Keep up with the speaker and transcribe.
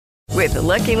With the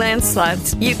Lucky Land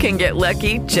Slots, you can get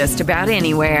lucky just about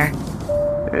anywhere.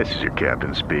 This is your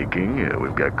captain speaking.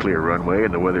 We've got clear runway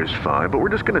and the weather's fine, but we're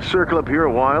just going to circle up here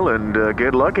a while and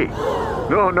get lucky.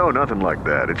 No, nothing like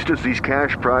that. It's just these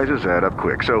cash prizes add up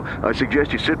quick. So I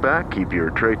suggest you sit back, keep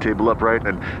your tray table upright,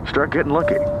 and start getting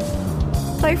lucky.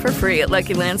 Play for free at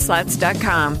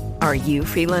LuckyLandSlots.com. Are you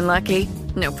feeling lucky?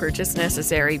 No purchase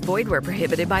necessary. Void where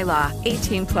prohibited by law.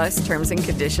 18 plus terms and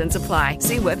conditions apply.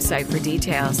 See website for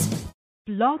details.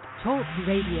 Blog Talk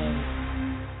Radio.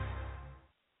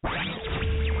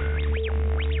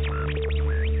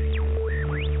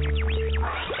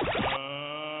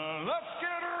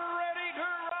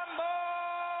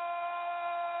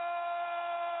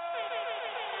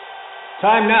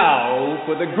 Time now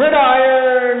for the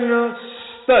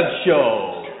GridironStuds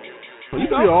Show. You can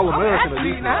be all-American at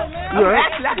least.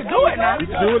 Actually, I can do it now. You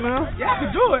can do it now? Yeah, I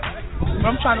can do it. But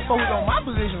I'm trying to focus on my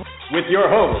position. With your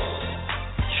host,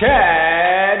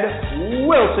 Chad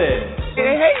Wilson.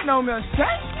 They hating on me,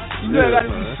 Chad. You know, I got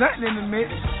to do something in the mix.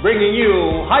 Bringing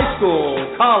you high school,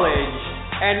 college,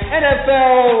 and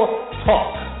NFL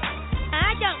talk.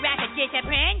 I don't lack a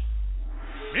discipline.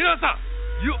 皆さん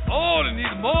You all need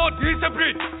more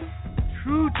discipline.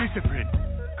 True discipline.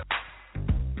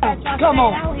 Come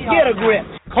on, get a grip.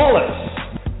 Call us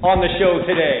on the show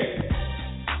today.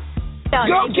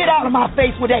 Don't get out of my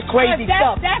face with that crazy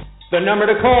stuff. The number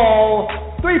to call,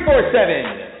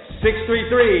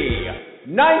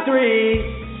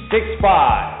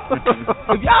 347-633-9365.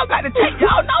 If y'all got to take,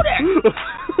 y'all know that.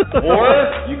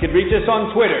 Or you can reach us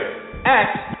on Twitter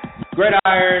at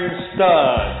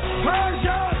GridironStuds.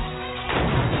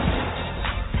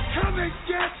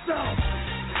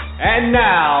 And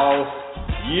now,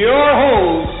 your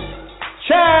host,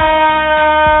 Chad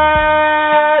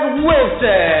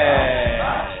Wilson.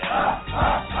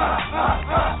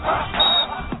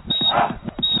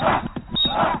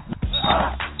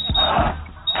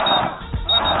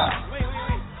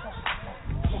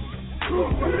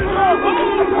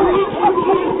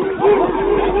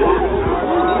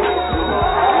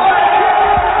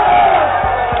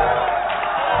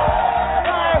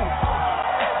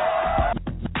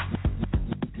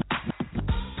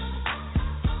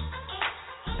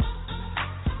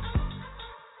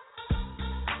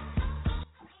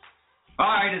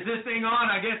 Is this thing on?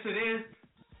 I guess it is.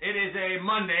 It is a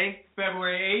Monday,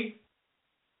 February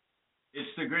 8th.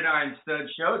 It's the GridironStuds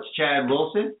Show. It's Chad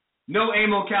Wilson. No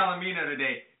Emil Calamino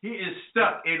today. He is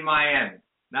stuck in Miami.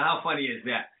 Now, how funny is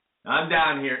that? I'm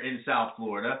down here in South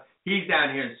Florida. He's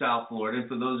down here in South Florida. And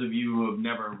for those of you who have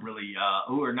never really,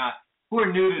 who are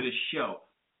new to the show,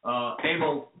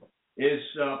 Emil is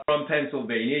from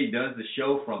Pennsylvania. He does the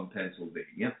show from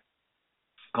Pennsylvania.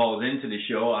 Calls into the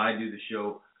show. I do the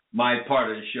show. My part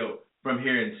of the show from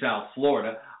here in South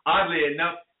Florida. Oddly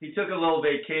enough, he took a little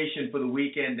vacation for the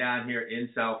weekend down here in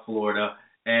South Florida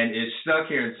and is stuck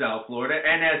here in South Florida,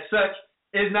 and as such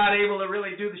is not able to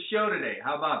really do the show today.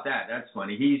 How about that? That's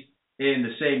funny. He's in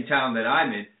the same town that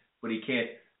I'm in, but he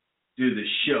can't do the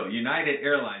show. United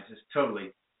Airlines has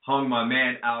totally hung my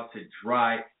man out to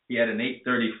dry. He had an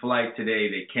 8:30 flight today.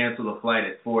 They canceled the flight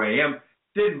at 4 a.m.,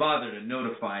 Didn't bother to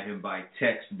notify him by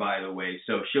text, by the way,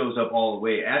 so shows up all the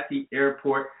way at the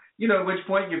airport, you know, at which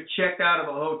point you've checked out of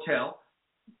a hotel,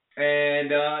 and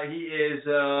he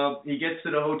gets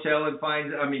to the hotel and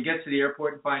gets to the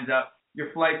airport and finds out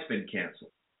your flight's been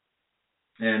canceled.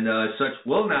 And such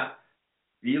will not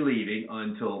be leaving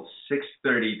until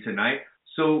 6:30 tonight.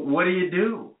 So what do you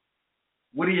do?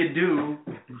 What do you do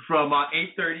from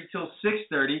 8:30 till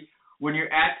 6:30 when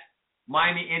you're at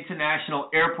Miami International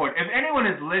Airport? If anyone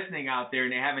is listening out there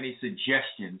and they have any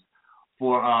suggestions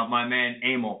for my man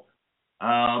Emil,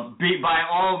 by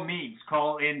all means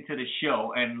call into the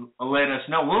show and let us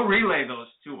know. We'll relay those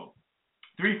to him.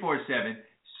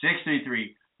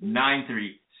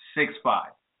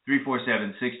 347-633-9365.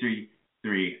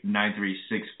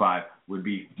 347-633-9365. Would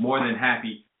be more than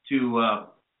happy to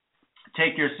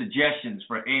take your suggestions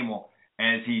for Emil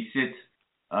as he sits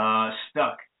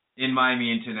stuck in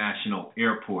Miami International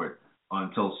Airport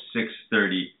until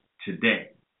 6:30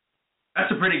 today.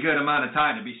 That's a pretty good amount of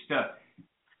time to be stuck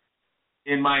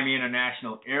in Miami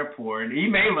International Airport. He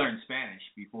may learn Spanish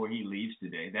before he leaves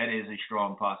today. That is a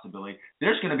strong possibility.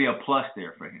 There's going to be a plus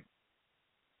there for him.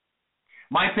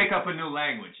 Might pick up a new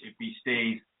language if he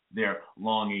stays there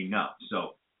long enough.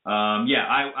 So,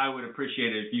 I would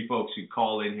appreciate it if you folks could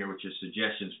call in here with your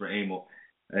suggestions for Emil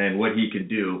and what he could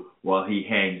do while he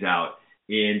hangs out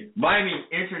in Miami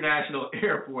International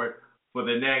Airport for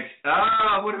the next,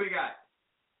 what do we got?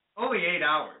 Only 8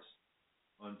 hours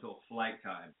until flight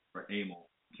time for Emil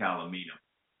Calamino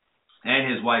and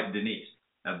his wife, Denise.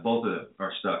 Both of them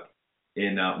are stuck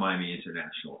in Miami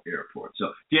International Airport. So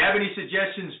if you have any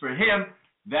suggestions for him,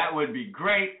 that would be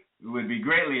great. It would be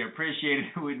greatly appreciated.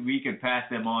 We could pass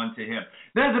them on to him.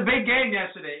 There's a big game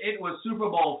yesterday. It was Super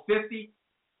Bowl 50.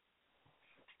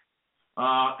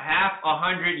 Half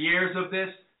 100 years of this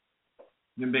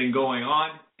have been going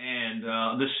on, and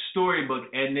the storybook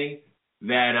ending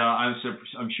that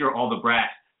I'm sure all the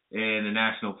brats in the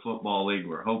National Football League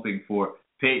were hoping for.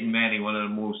 Peyton Manning, one of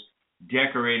the most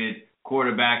decorated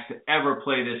quarterbacks to ever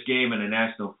play this game in the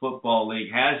National Football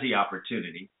League, has the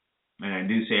opportunity, and I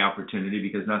do say opportunity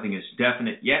because nothing is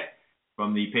definite yet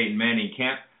from the Peyton Manning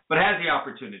camp, but has the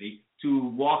opportunity to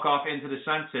walk off into the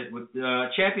sunset with the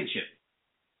championship.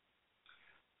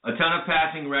 A ton of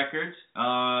passing records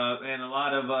and a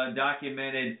lot of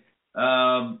documented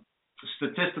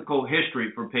statistical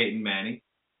history for Peyton Manning,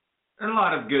 and a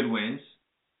lot of good wins.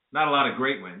 Not a lot of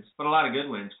great wins, but a lot of good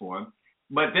wins for him.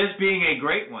 But this being a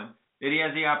great one, that he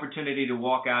has the opportunity to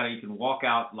walk out. He can walk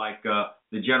out like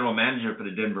the general manager for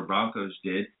the Denver Broncos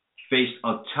did. Faced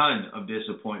a ton of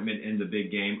disappointment in the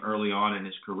big game early on in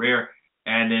his career,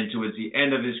 and then towards the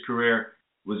end of his career,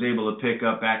 was able to pick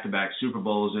up back-to-back Super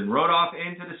Bowls and rode off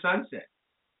into the sunset.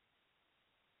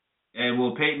 And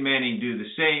will Peyton Manning do the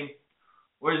same?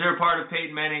 Or is there a part of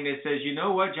Peyton Manning that says, you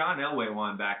know what, John Elway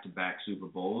won back-to-back Super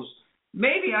Bowls.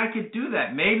 Maybe I could do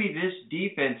that. Maybe this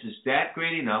defense is that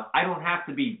great enough. I don't have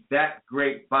to be that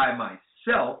great by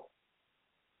myself.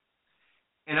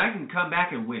 And I can come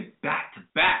back and win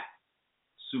back-to-back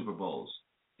Super Bowls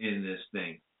in this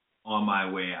thing on my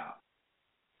way out.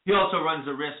 He also runs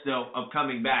the risk, though, of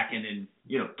coming back and then,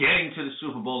 getting to the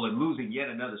Super Bowl and losing yet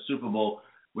another Super Bowl,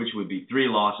 which would be 3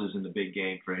 losses in the big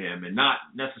game for him, and not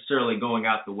necessarily going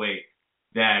out the way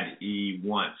that he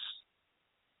wants.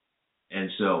 And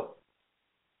so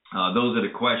those are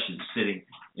the questions sitting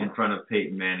in front of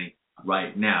Peyton Manning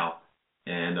right now,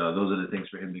 and those are the things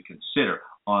for him to consider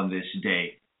on this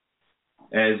day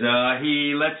as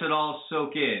he lets it all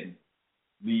soak in.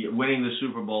 Winning the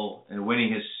Super Bowl and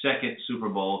winning his second Super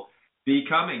Bowl,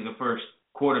 becoming the first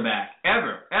quarterback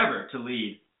ever to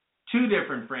lead 2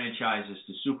 different franchises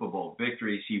to Super Bowl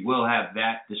victories. He will have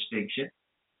that distinction.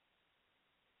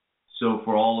 So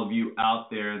for all of you out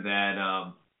there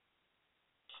that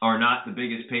are not the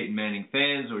biggest Peyton Manning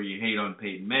fans, or you hate on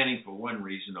Peyton Manning for one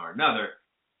reason or another,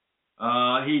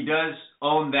 he does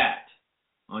own that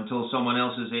until someone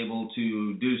else is able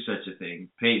to do such a thing.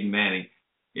 Peyton Manning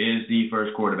is the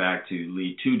first quarterback to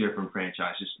lead 2 different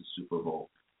franchises to Super Bowl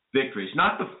victories.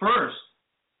 Not the first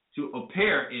to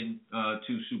appear in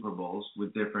 2 Super Bowls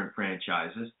with different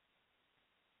franchises.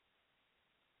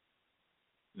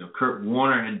 Kurt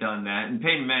Warner had done that, and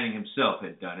Peyton Manning himself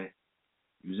had done it.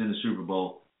 He was in the Super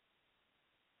Bowl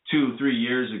 2-3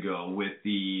 years ago with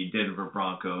the Denver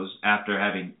Broncos after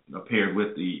having appeared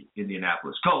with the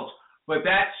Indianapolis Colts. But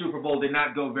that Super Bowl did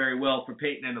not go very well for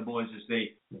Peyton and the boys as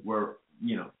they were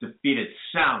defeated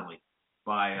soundly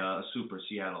by a super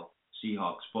Seattle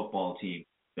Seahawks football team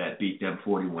that beat them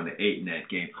 41-8 in that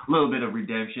game. A little bit of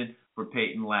redemption for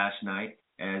Peyton last night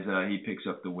as he picks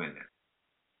up the win there.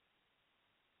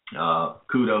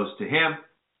 Kudos to him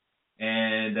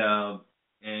and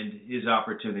his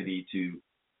opportunity to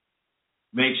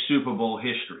make Super Bowl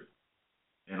history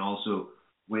and also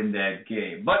win that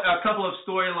game. But a couple of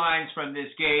storylines from this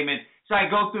game, and so I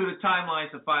go through the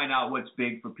timelines to find out what's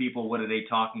big for people. What are they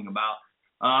talking about?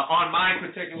 On my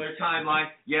particular timeline,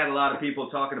 you had a lot of people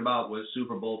talking about was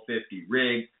Super Bowl 50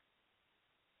 rigged.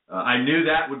 I knew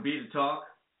that would be the talk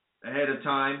ahead of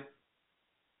time.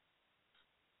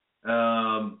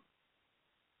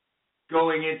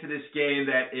 Going into this game,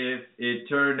 that if it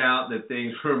turned out that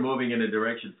things were moving in a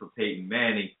direction for Peyton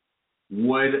Manning,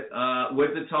 would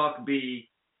the talk be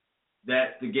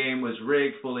that the game was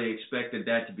rigged? Fully expected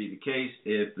that to be the case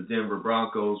if the Denver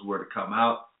Broncos were to come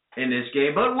out in this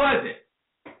game. But was it?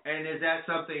 And is that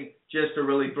something just to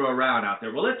really throw around out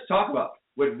there? Well, let's talk about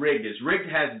what rigged is.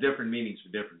 Rigged has different meanings for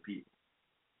different people.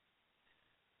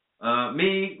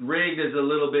 Rigged is a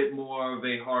little bit more of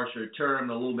a harsher term,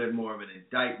 a little bit more of an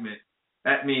indictment.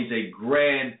 That means a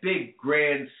big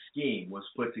grand scheme was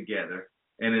put together,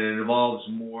 and it involves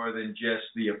more than just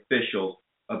the official.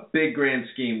 A big grand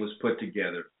scheme was put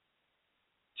together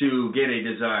to get a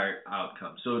desired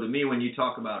outcome. So to me, when you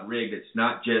talk about rigged, it's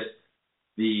not just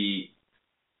the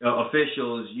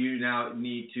officials. You now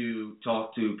need to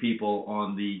talk to people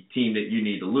on the team that you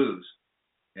need to lose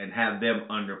and have them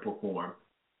underperform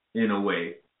in a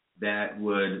way that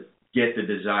would get the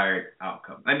desired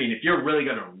outcome. I mean, if you're really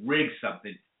going to rig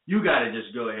something, you got to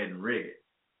just go ahead and rig it.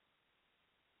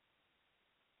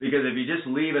 Because if you just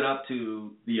leave it up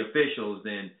to the officials,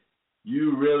 then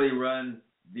you really run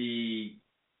the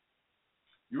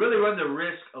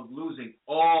risk of losing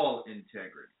all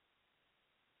integrity.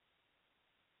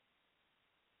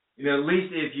 At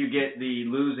least if you get the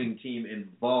losing team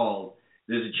involved,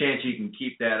 there's a chance you can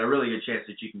keep that, a really good chance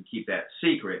that you can keep that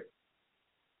secret,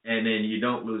 and then you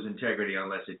don't lose integrity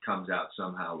unless it comes out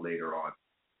somehow later on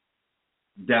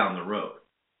down the road.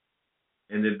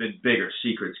 And there have been bigger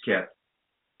secrets kept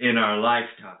in our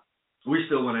lifetime. We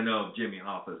still want to know if Jimmy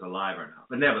Hoffa is alive or not,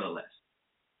 but nevertheless.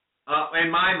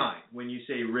 In my mind, when you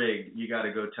say rigged, you got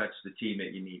to go touch the team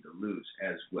that you need to lose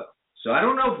as well. So I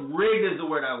don't know if rigged is the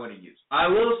word I want to use. I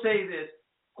will say this,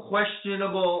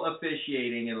 questionable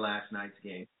officiating in last night's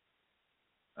game.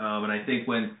 And I think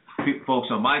when folks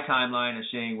on my timeline are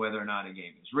saying whether or not a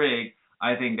game is rigged,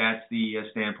 I think that's the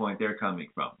standpoint they're coming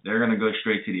from. They're going to go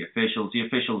straight to the officials. The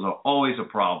officials are always a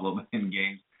problem in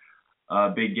games,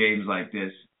 big games like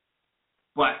this.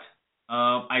 But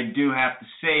I do have to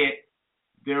say it,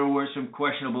 there were some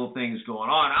questionable things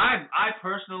going on. I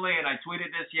personally, and I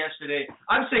tweeted this yesterday,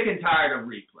 I'm sick and tired of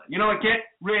replay. You know what? Get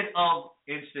rid of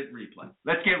instant replay.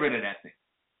 Let's get rid of that thing.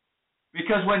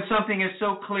 Because when something is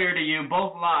so clear to you,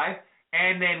 both live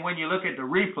and then when you look at the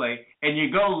replay, and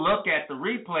you go look at the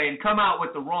replay and come out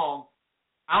with the wrong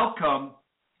outcome,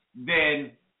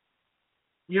 then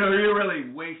you're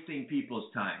really wasting people's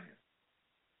time.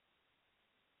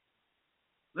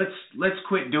 Let's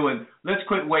quit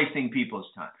wasting people's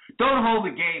time. Don't hold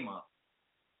the game up.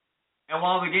 And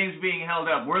while the game's being held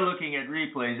up, we're looking at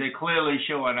replays. They clearly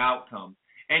show an outcome,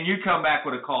 and you come back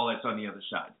with a call that's on the other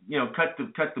side. Cut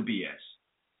the BS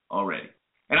already.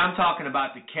 And I'm talking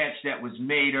about the catch that was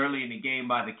made early in the game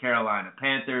by the Carolina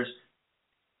Panthers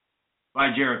by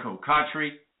Jericho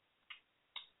Cotchery.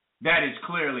 That is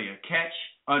clearly a catch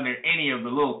under any of the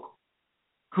little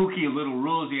kooky little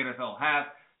rules the NFL have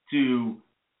to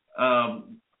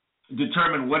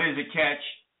determine what is a catch.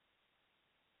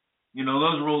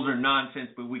 Those rules are nonsense,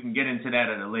 but we can get into that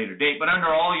at a later date. But under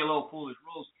all your little foolish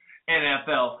rules,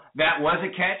 NFL, that was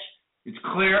a catch. It's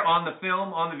clear on the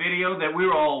film, on the video that we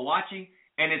were all watching,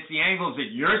 and it's the angles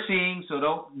that you're seeing, so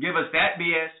don't give us that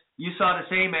BS. You saw the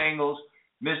same angles,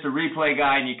 Mr. Replay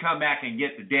Guy, and you come back and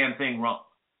get the damn thing wrong.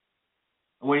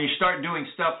 When you start doing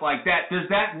stuff like that, does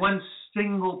that one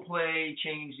single play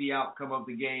change the outcome of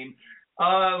the game?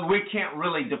 We can't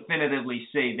really definitively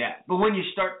say that. But when you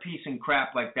start piecing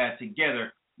crap like that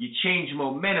together, you change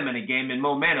momentum in a game. And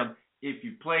momentum, if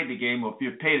you played the game or if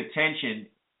you've paid attention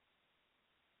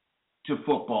to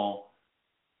football,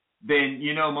 then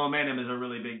momentum is a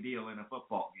really big deal in a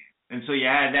football game. And so you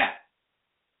add that.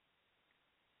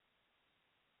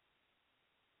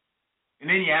 And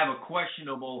then you have a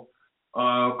questionable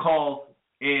call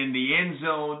in the end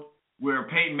zone where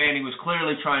Peyton Manning was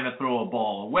clearly trying to throw a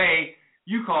ball away.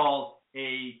 You call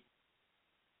a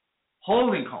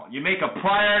holding call. You make a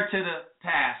prior to the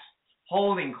pass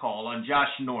holding call on Josh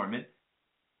Norman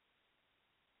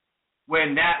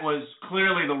when that was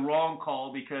clearly the wrong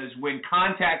call, because when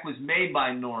contact was made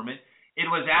by Norman, it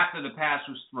was after the pass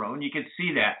was thrown. You could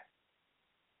see that.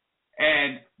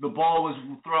 And the ball was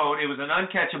thrown. It was an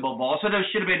uncatchable ball, so there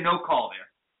should have been no call there.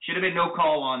 Should have been no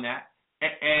call on that.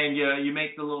 And you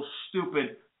make the little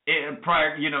stupid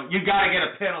prior, you got to get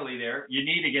a penalty there. You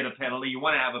need to get a penalty. You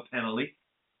want to have a penalty.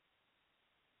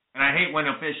 And I hate when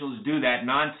officials do that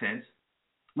nonsense.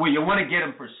 Well, you want to get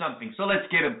them for something, so let's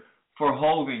get them for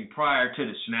holding prior to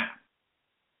the snap.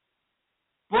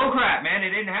 Bullcrap, man. It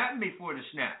didn't happen before the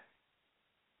snap.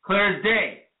 Clear as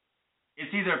day.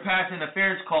 It's either a pass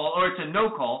interference call or it's a no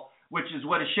call, which is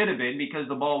what it should have been because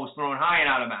the ball was thrown high and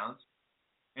out of bounds,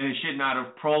 and it should not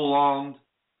have prolonged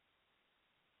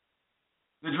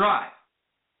the drive,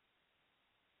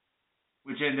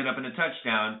 which ended up in a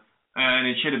touchdown, and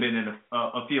it should have been in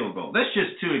a field goal. That's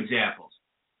just two examples.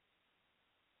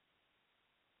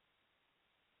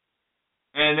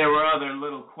 And there were other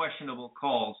little questionable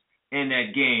calls in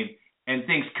that game, and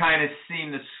things kind of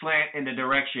seemed to slant in the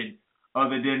direction of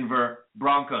the Denver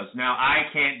Broncos. Now, I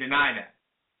can't deny that.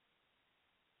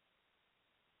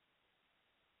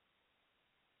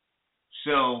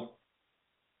 So,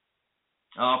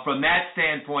 from that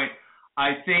standpoint,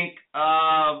 I think,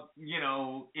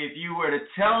 if you were to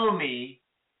tell me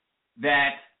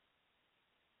that,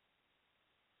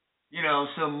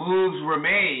 some moves were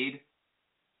made,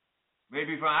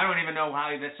 maybe I don't even know how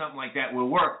that something like that will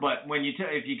work, but when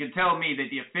if you can tell me that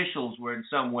the officials were in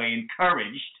some way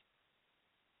encouraged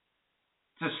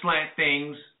to slant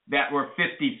things that were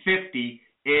 50-50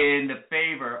 in the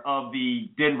favor of the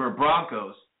Denver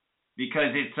Broncos,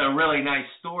 because it's a really nice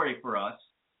story for us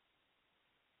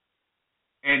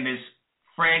and this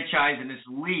franchise and this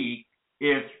league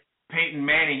if Peyton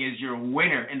Manning is your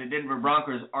winner and the Denver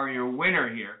Broncos are your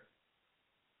winner here,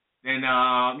 then,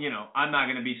 I'm not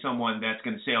going to be someone that's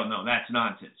going to say, oh, no, that's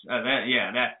nonsense.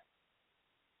 That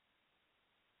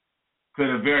could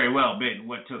have very well been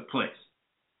what took place.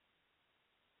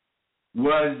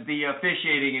 Was the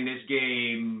officiating in this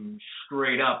game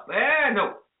straight up?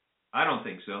 No, I don't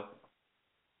think so.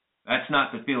 That's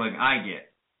not the feeling I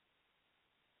get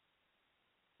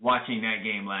watching that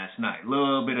game last night. A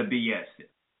little bit of BS there.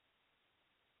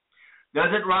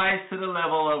 Does it rise to the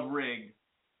level of rigged?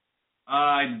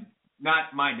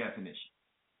 Not my definition,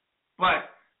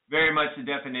 but very much the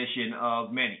definition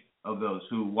of many of those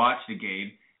who watch the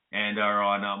game and are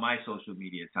on my social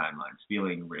media timelines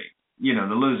feeling rigged.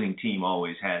 The losing team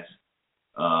always has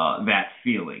that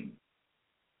feeling.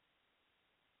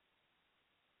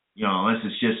 Unless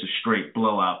it's just a straight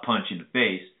blowout punch in the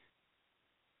face.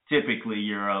 Typically,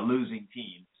 your losing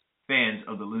teams, fans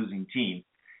of the losing team,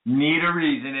 need a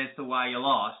reason as to why you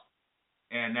lost,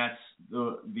 and that's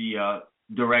the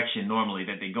direction normally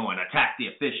that they go and attack the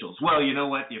officials. Well, you know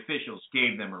what? The officials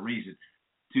gave them a reason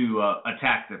to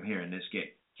attack them here in this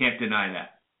game. Can't deny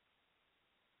that.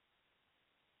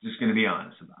 Just going to be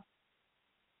honest about it.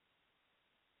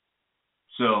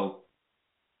 So,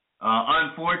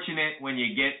 unfortunate when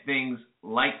you get things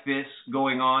like this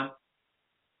going on.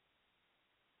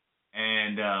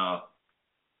 And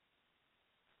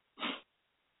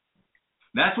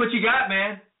that's what you got,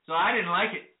 man. So I didn't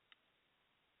like it.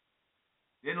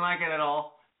 Didn't like it at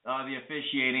all. The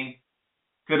officiating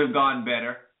could have gone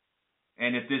better.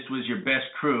 And if this was your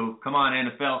best crew, come on,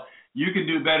 NFL, you can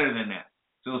do better than that.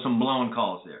 So some blown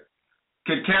calls there.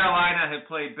 Could Carolina have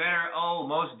played better? Oh,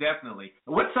 most definitely.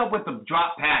 What's up with the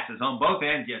drop passes on both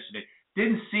ends yesterday?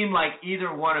 Didn't seem like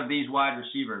either one of these wide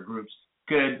receiver groups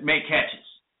could make catches.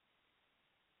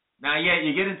 Now, yeah,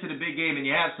 you get into the big game and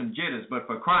you have some jitters, but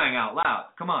for crying out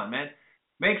loud, come on, man,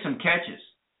 make some catches.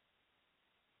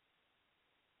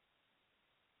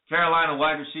 Carolina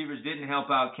wide receivers didn't help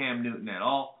out Cam Newton at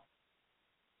all.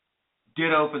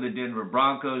 Ditto for the Denver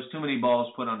Broncos. Too many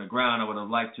balls put on the ground. I would have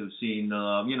liked to have seen,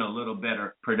 a little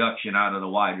better production out of the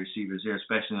wide receivers there,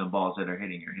 especially on balls that are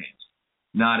hitting your hands.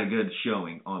 Not a good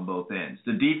showing on both ends.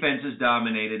 The defense is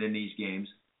dominated in these games.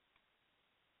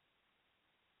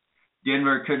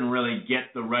 Denver couldn't really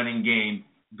get the running game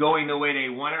going the way they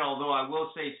wanted, although I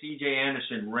will say C.J.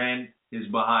 Anderson ran his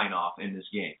behind off in this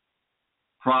game.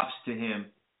 Props to him.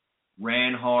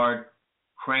 Ran hard,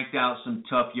 cranked out some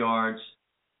tough yards,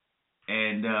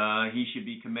 and he should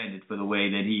be commended for the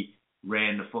way that he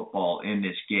ran the football in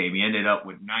this game. He ended up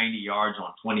with 90 yards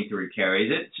on 23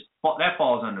 carries. That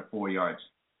falls under 4 yards,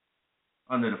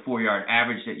 under the 4-yard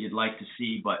average that you'd like to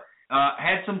see, but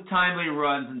had some timely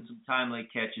runs and some timely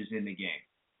catches in the game.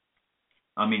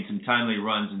 Some timely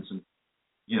runs and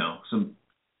some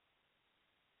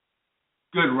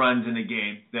good runs in the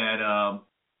game that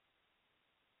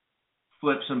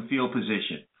flipped some field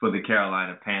position for the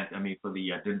for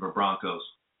the Denver Broncos.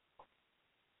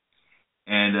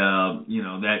 And,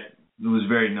 that was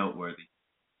very noteworthy.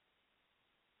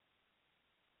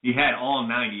 He had all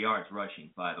 90 yards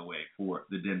rushing, by the way, for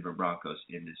the Denver Broncos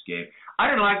in this game. I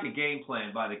didn't like the game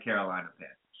plan by the Carolina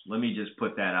Panthers. Let me just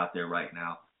put that out there right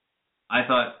now. I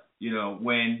thought,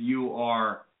 when you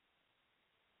are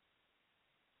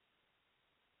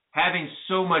having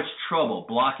so much trouble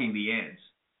blocking the ends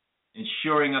and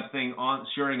shoring up things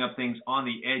on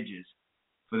the edges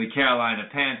for the Carolina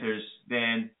Panthers,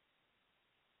 then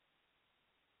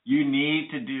you need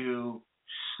to do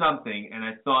something. And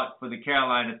I thought for the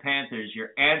Carolina Panthers, your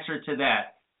answer to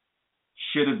that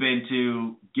should have been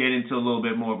to get into a little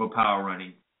bit more of a power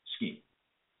running scheme.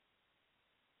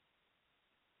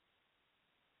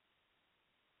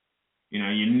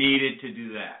 You needed to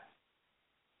do that.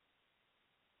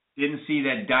 Didn't see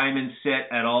that diamond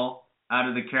set at all out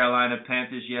of the Carolina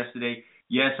Panthers yesterday.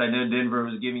 Yes, I know Denver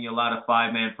was giving you a lot of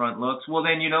 5-man front looks. Well,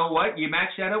 then you know what? You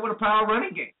match that up with a power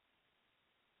running game.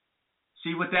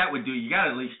 See what that would do. You got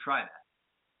to at least try that.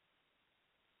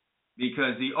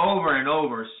 Because the over and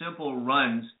over simple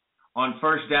runs on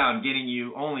first down getting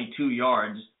you only 2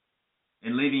 yards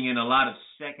and leaving in a lot of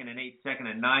 2nd and 8, 2nd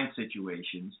and 9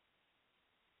 situations,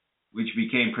 which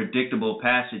became predictable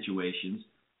pass situations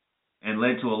and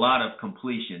led to a lot of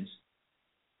completions.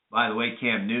 By the way,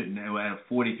 Cam Newton had a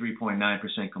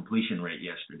 43.9% completion rate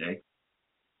yesterday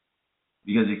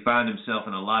because he found himself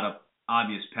in a lot of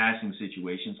obvious passing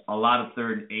situations, a lot of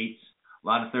 3rd and 8s, a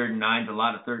lot of 3rd and 9s, a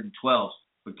lot of 3rd and 12s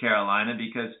for Carolina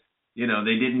because,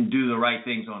 they didn't do the right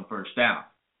things on first down.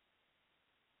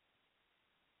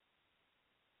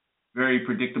 Very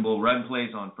predictable run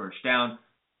plays on first down.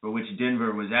 for which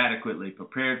Denver was adequately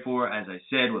prepared for, as I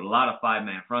said, with a lot of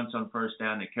five-man fronts on first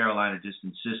down that Carolina just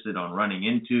insisted on running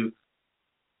into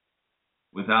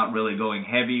without really going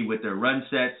heavy with their run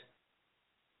sets.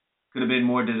 Could have been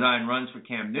more designed runs for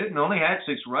Cam Newton. Only had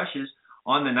 6 rushes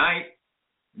on the night.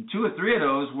 And 2 or 3 of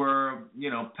those were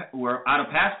out of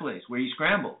pass plays where he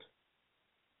scrambled.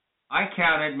 I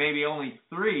counted maybe only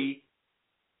 3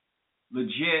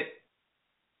 legit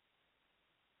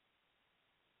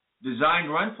designed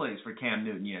run plays for Cam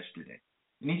Newton yesterday.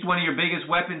 And he's one of your biggest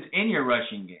weapons in your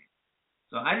rushing game.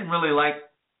 So I didn't really like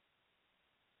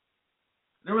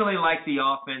the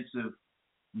offensive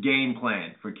game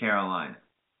plan for Carolina.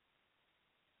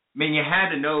 I mean, you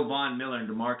had to know Von Miller and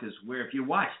DeMarcus Ware. If you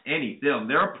watch any film,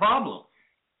 they're a problem.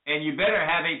 And you better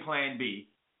have a plan B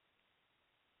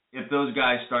if those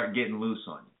guys start getting loose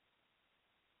on you,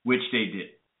 which they did.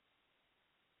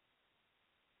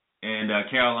 And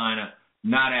Carolina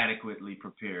not adequately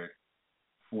prepared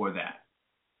for that.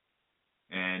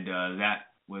 And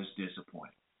that was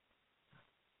disappointing.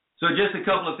 So just a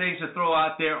couple of things to throw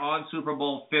out there on Super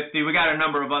Bowl 50. We got a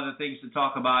number of other things to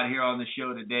talk about here on the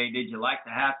show today. Did you like the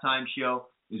halftime show?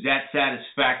 Was that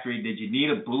satisfactory? Did you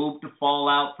need a boob to fall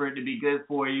out for it to be good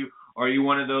for you? Or are you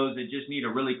one of those that just need a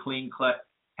really clean-cut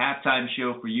halftime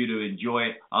show for you to enjoy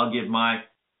it? I'll give my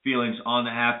feelings on the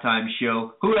halftime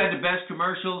show. Who had the best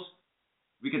commercials?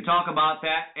 We can talk about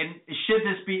that. And should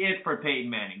this be it for Peyton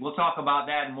Manning? We'll talk about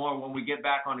that and more when we get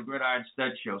back on the Gridiron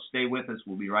Studs show. Stay with us.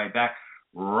 We'll be right back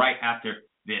right after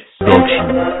this.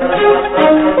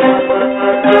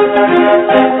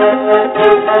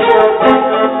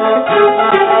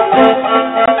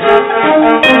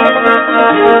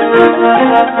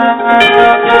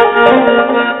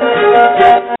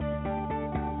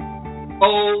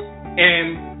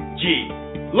 OMG.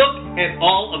 Look at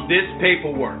all of this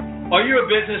paperwork. Are you a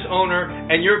business owner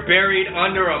and you're buried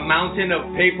under a mountain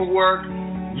of paperwork?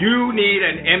 You need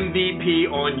an MVP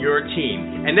on your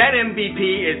team. And that MVP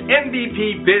is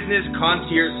MVP Business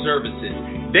Concierge Services.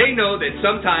 They know that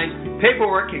sometimes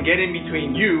paperwork can get in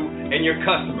between you and your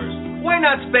customers. Why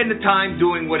not spend the time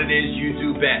doing what it is you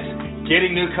do best?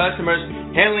 Getting new customers,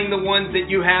 handling the ones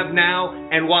that you have now,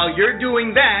 and while you're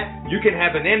doing that, you can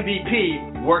have an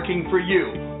MVP working for you.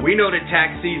 We know that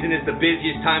tax season is the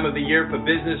busiest time of the year for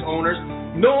business owners.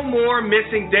 No more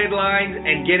missing deadlines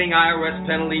and getting IRS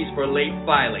penalties for late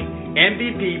filing.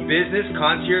 MVP Business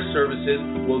Concierge Services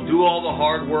will do all the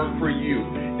hard work for you.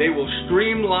 They will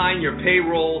streamline your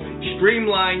payroll,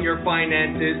 streamline your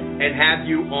finances, and have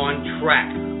you on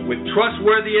track. With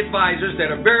trustworthy advisors that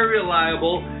are very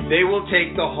reliable, they will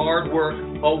take the hard work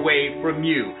away from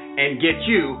you and get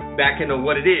you back into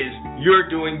what it is you're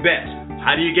doing best.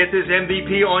 How do you get this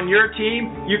MVP on your team?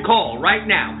 You call right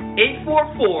now,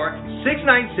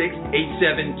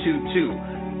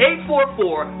 844-696-8722.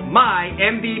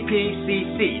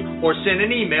 844-MY-MVPCC, or send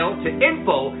an email to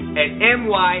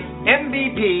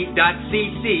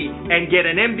info@mymvp.cc and get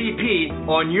an MVP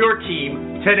on your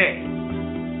team today.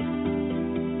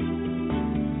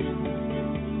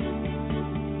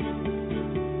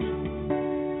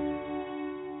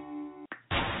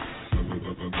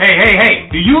 Hey,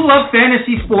 do you love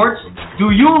fantasy sports?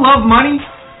 Do you love money?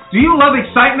 Do you love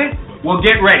excitement? Well,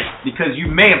 get ready, because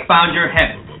you may have found your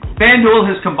heaven. FanDuel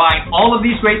has combined all of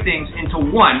these great things into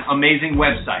one amazing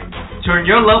website. Turn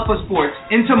your love for sports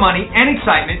into money and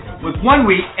excitement with 1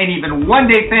 week and even 1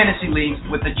 day fantasy leagues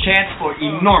with the chance for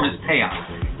enormous payouts.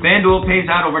 FanDuel pays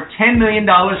out over $10 million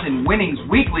in winnings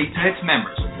weekly to its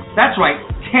members. That's right,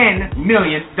 $10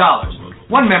 million.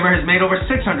 One member has made over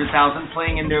 $600,000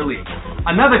 playing in their league.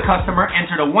 Another customer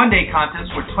entered a 1 day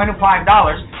contest for $25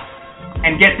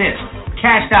 and get this,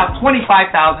 cashed out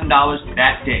 $25,000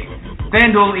 that day.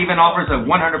 FanDuel even offers a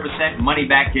 100%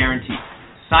 money-back guarantee.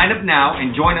 Sign up now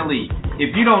and join a league.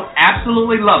 If you don't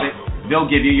absolutely love it,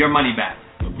 they'll give you your money back.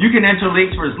 You can enter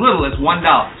leagues for as little as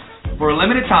 $1. For a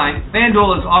limited time,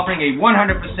 FanDuel is offering a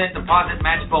 100% deposit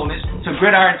match bonus to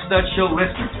Gridiron Studs Show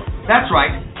listeners. That's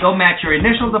right, they'll match your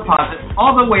initial deposit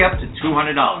all the way up to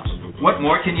 $200. What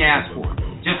more can you ask for?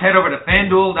 Just head over to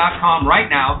FanDuel.com right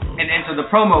now and enter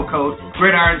the promo code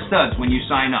GridironStuds when you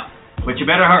sign up. But you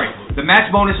better hurry. The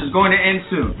match bonus is going to end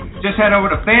soon. Just head over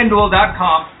to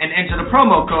FanDuel.com and enter the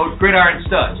promo code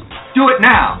GridironStuds. Do it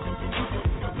now!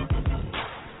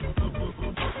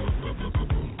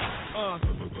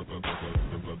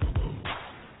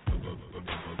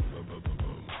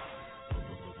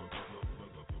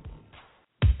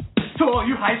 To all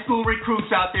you high school recruits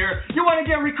out there, you want to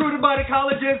get recruited by the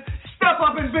colleges?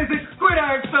 Stop up and visit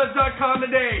GridironStuds.com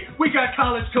today. We got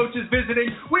college coaches visiting.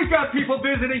 We've got people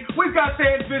visiting. We've got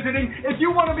fans visiting. If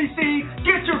you want to be seen,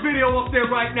 get your video up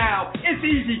there right now. It's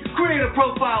easy. Create a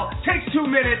profile. Takes 2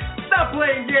 minutes. Stop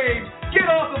playing games. Get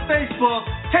off of Facebook.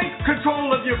 Take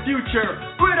control of your future.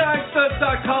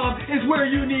 GridironStuds.com is where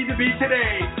you need to be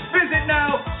today. Visit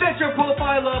now, set your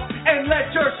profile up, and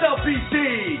let yourself be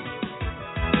seen.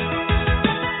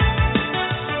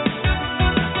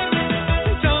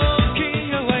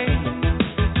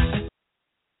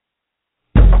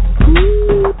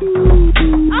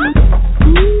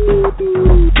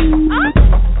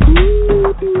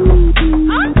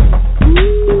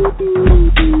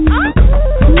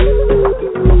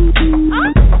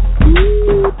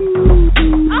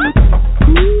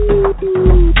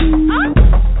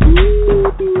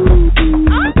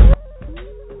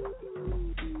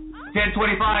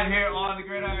 Here on the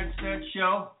Gridiron Studs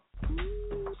Show,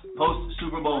 post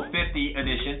Super Bowl 50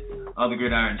 edition of the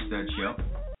Gridiron Studs Show,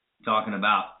 talking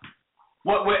about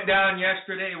what went down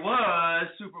yesterday. Was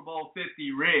Super Bowl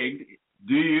 50 rigged?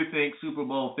 Do you think Super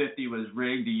Bowl 50 was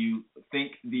rigged? Do you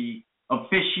think the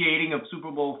officiating of Super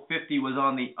Bowl 50 was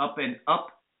on the up and up?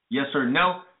 Yes or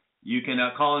no? You can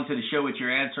call into the show with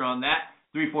your answer on that.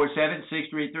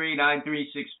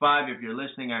 347-633-9365. If you're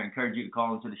listening, I encourage you to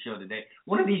call into the show today.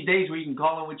 One of these days where you can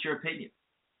call in with your opinion.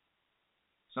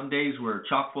 Some days we're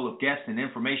chock full of guests and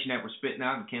information that we're spitting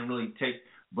out and can't really take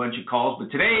a bunch of calls. But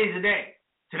today is the day.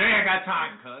 Today I got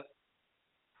time, cuz.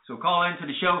 So call into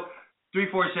the show,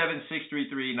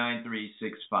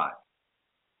 347-633-9365.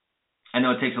 I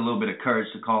know it takes a little bit of courage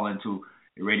to call into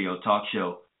a radio talk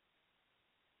show.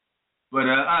 But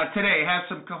today, have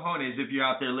some cojones if you're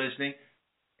out there listening.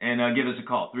 And give us a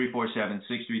call,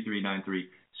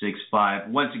 347-633-9365.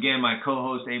 Once again, my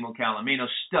co-host, Emil Calamino,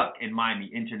 stuck in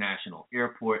Miami International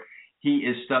Airport. He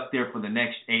is stuck there for the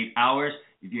next 8 hours.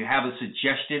 If you have a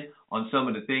suggestion on some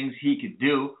of the things he could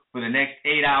do for the next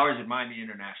 8 hours at Miami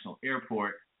International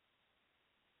Airport,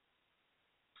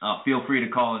 feel free to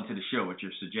call into the show with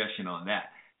your suggestion on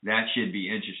that. That should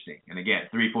be interesting. And again,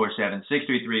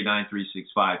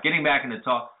 347-633-9365. Getting back into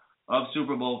talk of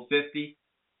Super Bowl 50.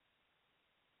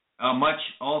 Much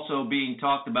also being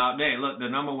talked about. Hey, look, the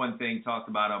number one thing talked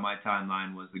about on my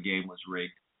timeline was the game was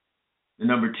rigged. The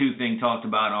number two thing talked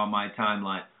about on my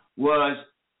timeline was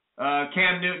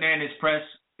Cam Newton and his press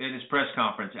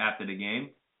conference after the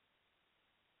game.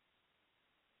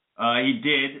 He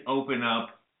did open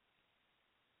up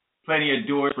plenty of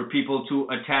doors for people to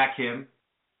attack him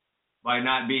by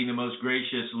not being the most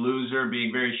gracious loser,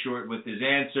 being very short with his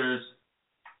answers,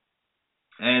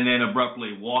 and then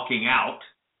abruptly walking out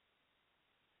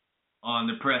on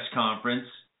the press conference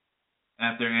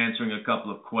after answering a couple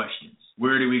of questions.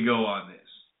 Where do we go on this?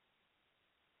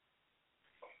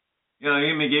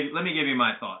 Let me give you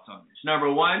my thoughts on this. Number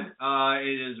one,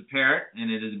 it is apparent,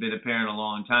 and it has been apparent a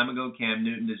long time ago, Cam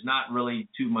Newton does not really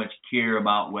too much care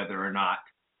about whether or not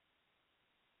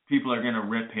people are going to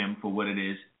rip him for what it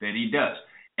is that he does.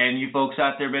 And you folks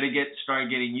out there better start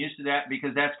getting used to that,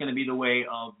 because that's going to be the way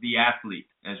of the athlete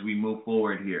as we move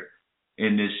forward here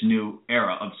in this new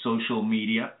era of social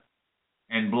media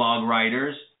and blog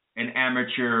writers and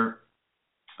amateur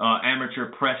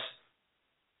press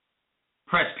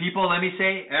people, let me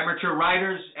say, amateur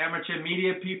writers, amateur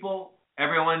media people.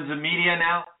 Everyone's a media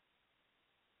now.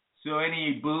 So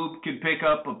any boob can pick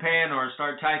up a pen or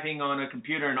start typing on a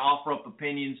computer and offer up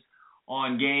opinions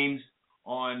on games,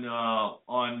 on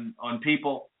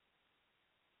people.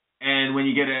 And when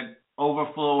you get an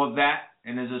overflow of that,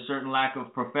 and there's a certain lack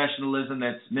of professionalism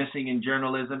that's missing in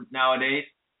journalism nowadays,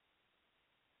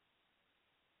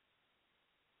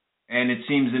 and it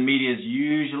seems the media is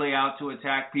usually out to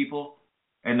attack people,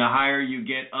 and the higher you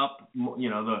get up,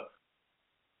 the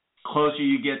closer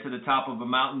you get to the top of a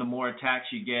mountain, the more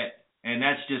attacks you get. And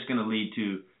that's just going to lead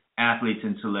to athletes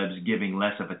and celebs giving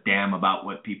less of a damn about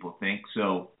what people think.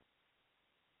 So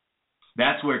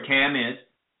that's where Cam is.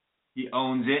 He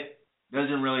owns it,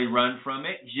 doesn't really run from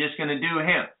it. He's just going to do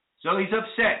him. So he's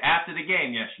upset after the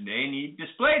game yesterday, and he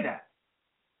displayed that.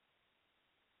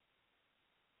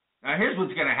 Now here's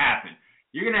what's going to happen.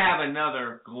 You're going to have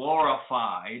another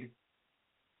glorified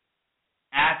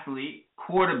athlete,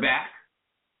 quarterback,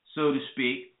 so to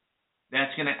speak,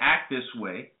 that's going to act this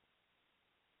way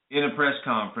in a press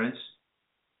conference,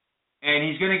 and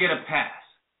he's going to get a pass.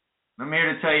 I'm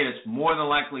here to tell you it's more than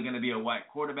likely going to be a white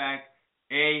quarterback.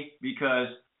 A, because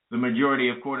the majority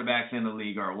of quarterbacks in the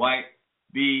league are white.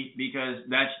 B, because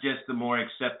that's just the more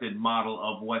accepted model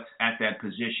of what's at that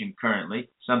position currently,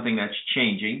 something that's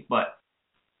changing. But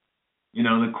You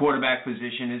know, the quarterback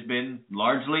position has been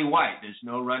largely white. There's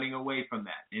no running away from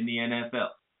that in the NFL.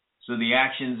 So the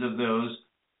actions of those,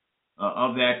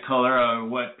 of that color are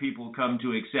what people come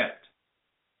to accept.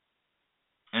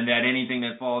 And that anything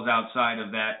that falls outside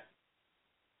of that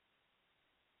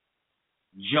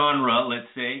genre, let's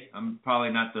say, I'm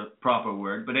probably not the proper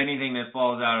word, but anything that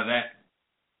falls out of that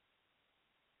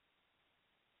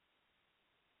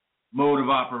mode of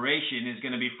operation is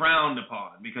going to be frowned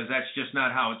upon, because that's just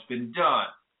not how it's been done.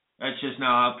 That's just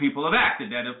not how people have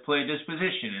acted that have played this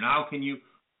position. And how can you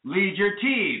lead your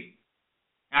team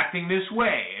acting this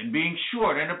way and being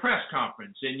short in a press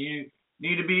conference, and you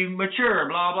need to be mature,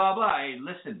 blah, blah, blah. Hey,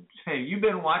 listen, you've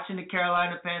been watching the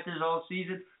Carolina Panthers all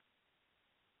season.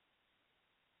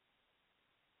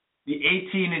 The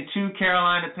 18-2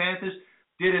 Carolina Panthers,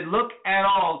 did it look at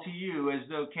all to you as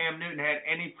though Cam Newton had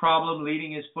any problem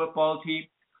leading his football team?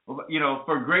 You know,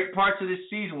 for great parts of this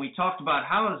season, we talked about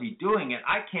how is he doing it.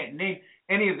 I can't name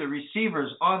any of the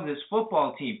receivers on this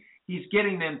football team. He's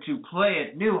getting them to play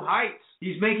at new heights.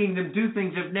 He's making them do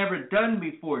things they've never done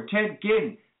before. Ted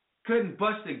Ginn couldn't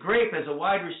bust a grape as a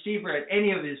wide receiver at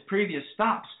any of his previous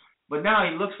stops, but now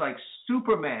he looks like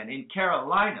Superman in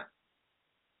Carolina.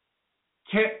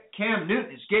 Cam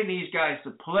Newton is getting these guys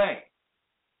to play.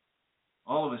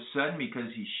 All of a sudden, because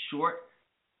he's short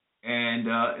and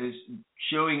is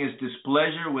showing his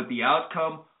displeasure with the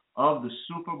outcome of the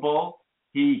Super Bowl,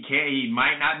 he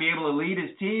might not be able to lead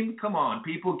his team. Come on,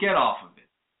 people, get off of it.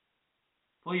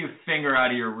 Pull your finger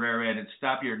out of your rear end and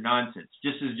stop your nonsense.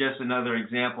 This is just another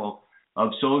example of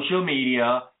social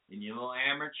media and you little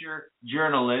amateur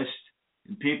journalists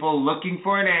and people looking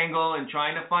for an angle and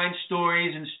trying to find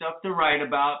stories and stuff to write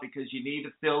about because you need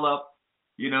to fill up,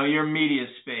 you know, your media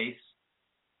space.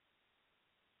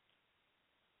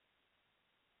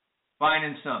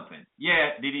 Finding something. Yeah,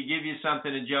 did he give you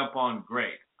something to jump on?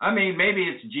 Great. I mean, maybe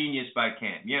it's genius by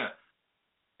Cam. Yeah.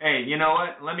 Hey, you know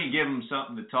what? Let me give them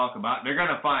something to talk about. They're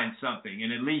going to find something.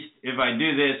 And at least if I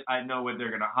do this, I know what they're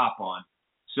going to hop on.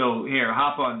 So here,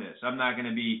 hop on this. I'm not going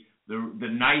to be the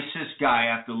nicest guy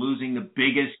after losing the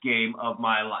biggest game of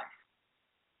my life.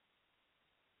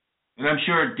 And I'm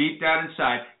sure deep down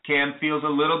inside, Cam feels a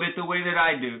little bit the way that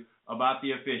I do about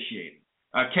the officiating.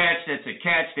 A catch that's a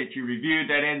catch that you reviewed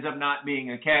that ends up not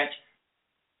being a catch.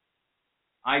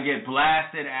 I get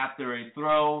blasted after a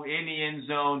throw in the end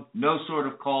zone, no sort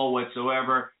of call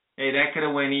whatsoever. Hey, that could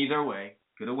have went either way.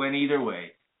 Could have went either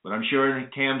way. But I'm sure in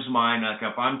Cam's mind, like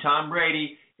if I'm Tom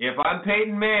Brady, if I'm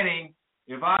Peyton Manning,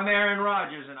 if I'm Aaron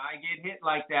Rodgers and I get hit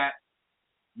like that,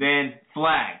 then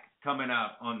flag coming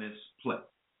out on this play.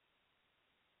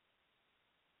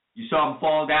 You saw him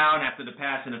fall down after the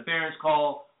pass interference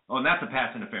call. Oh, not the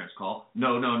pass interference call.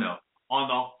 No. On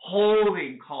the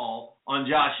holding call on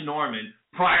Josh Norman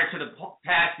prior to the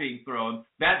pass being thrown,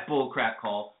 that bullcrap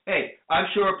call. Hey, I'm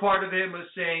sure part of him was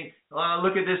saying,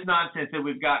 look at this nonsense that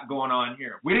we've got going on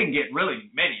here. We didn't get really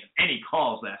any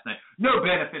calls last night. No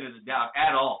benefit of the doubt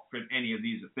at all from any of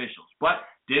these officials. But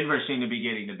Denver seemed to be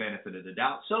getting the benefit of the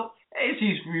doubt. So as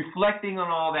he's reflecting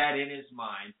on all that in his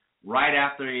mind, right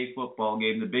after a football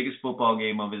game, the biggest football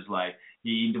game of his life,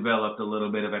 he developed a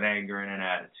little bit of an anger and an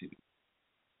attitude.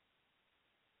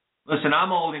 Listen,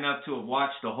 I'm old enough to have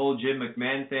watched the whole Jim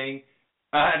McMahon thing.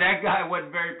 That guy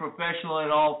wasn't very professional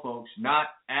at all, folks. Not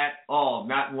at all.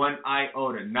 Not one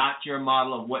iota. Not your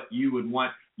model of what you would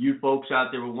want you folks out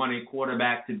there would want a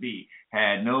quarterback to be.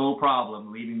 Had no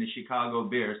problem leading the Chicago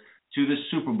Bears to the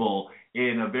Super Bowl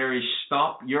in a very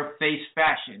stomp-your-face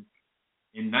fashion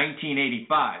in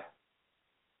 1985.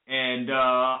 And,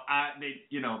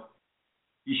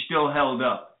 he still held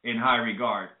up in high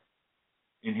regard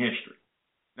in history.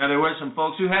 Now, there were some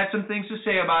folks who had some things to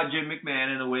say about Jim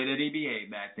McMahon and the way that he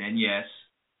behaved back then, yes.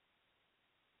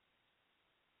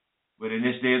 But in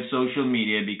this day of social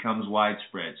media, it becomes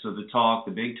widespread. So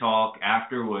the big talk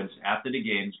afterwards, after the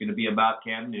game, is going to be about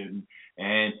Cam Newton.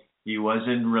 And he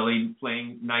wasn't really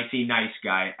playing nicey nice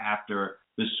guy after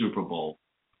the Super Bowl.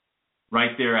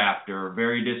 Right thereafter,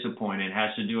 very disappointed,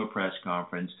 has to do a press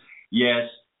conference. Yes,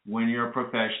 when you're a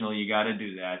professional, you got to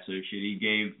do that. So should he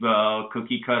give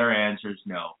cookie cutter answers?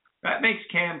 No. That makes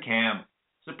Cam.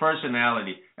 It's a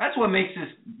personality. That's what makes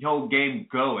this whole game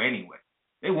go anyway.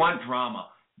 They want drama.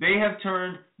 They have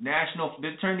turned the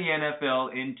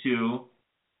NFL into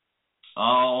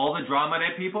all the drama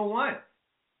that people want.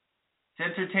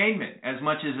 It's entertainment as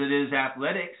much as it is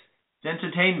athletics. It's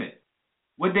entertainment.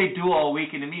 What'd they do all week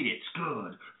in the media? It's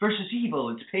good versus evil.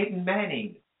 It's Peyton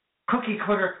Manning. Cookie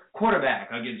cutter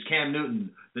quarterback against Cam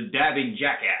Newton, the dabbing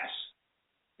jackass.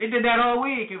 They did that all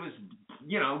week. It was,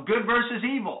 good versus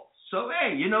evil. So,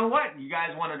 hey, you know what? You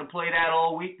guys wanted to play that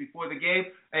all week before the game.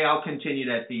 Hey, I'll continue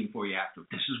that theme for you after.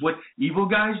 This is what evil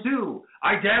guys do.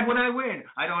 I dab when I win.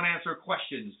 I don't answer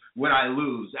questions when I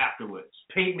lose afterwards.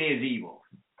 Paint me as evil.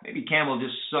 Maybe Cam will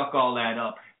just suck all that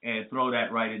up and throw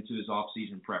that right into his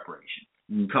off-season preparation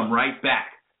and come right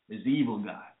back as the evil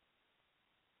guy.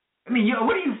 I mean,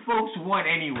 what do you folks want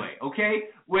anyway, okay?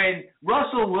 When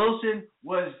Russell Wilson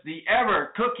was the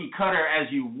ever cookie cutter as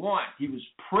you want, he was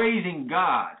praising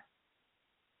God,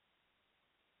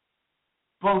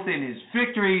 both in his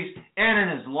victories and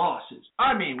in his losses.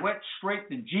 I mean, went straight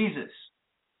to Jesus.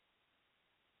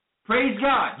 Praise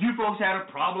God. You folks had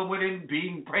a problem with him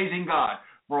praising God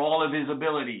for all of his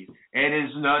abilities and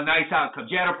his nice outcomes.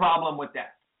 You had a problem with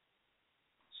that.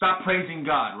 Stop praising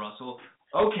God, Russell.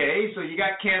 Okay, so you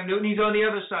got Cam Newton. He's on the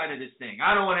other side of this thing.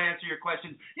 I don't want to answer your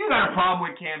question. You got a problem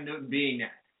with Cam Newton being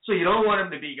that. So you don't want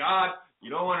him to be God. You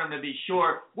don't want him to be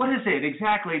short. What is it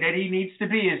exactly that he needs to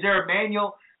be? Is there a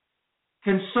manual?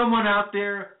 Can someone out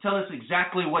there tell us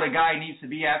exactly what a guy needs to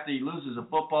be after he loses a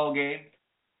football game?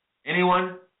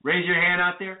 Anyone? Raise your hand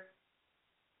out there.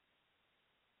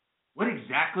 What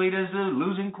exactly does a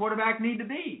losing quarterback need to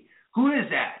be? Who is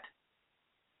that?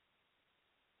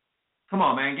 Come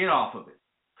on, man, get off of it.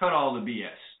 Cut all the BS.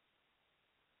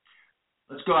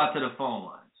 Let's go out to the phone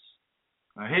lines.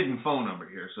 A hidden phone number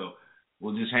here, so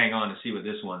we'll just hang on to see what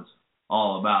this one's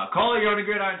all about. Caller, you're on the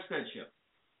GridironStuds show.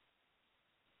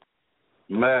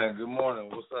 Man, good morning.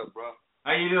 What's up, bro?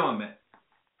 How you doing, man?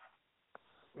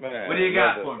 Man, what do you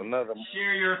got for me?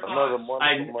 Share your thoughts.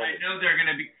 I know they're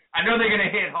gonna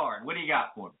hit hard. What do you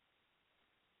got for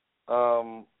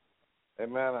me? Hey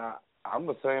man, I'm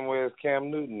the same way as Cam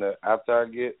Newton. After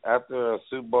a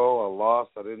Super Bowl, a loss,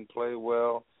 I didn't play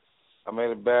well. I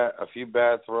made a few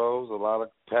bad throws. A lot of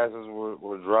passes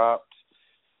were dropped.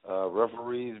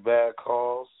 Referees, bad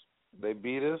calls. They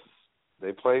beat us.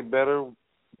 They played better.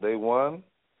 They won.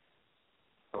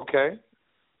 Okay.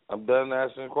 I'm done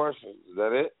answering questions. Is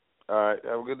that it? All right.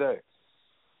 Have a good day.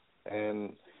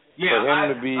 And for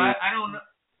him to be, I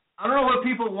don't know what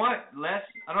people want, Les.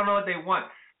 I don't know what they want.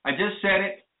 I just said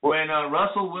it. When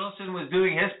Russell Wilson was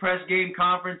doing his press game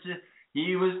conferences,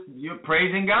 he was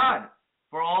praising God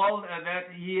for all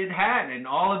that he had and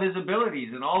all of his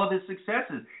abilities and all of his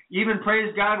successes. Even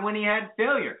praised God when he had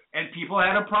failure, and people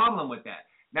had a problem with that.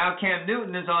 Now Cam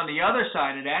Newton is on the other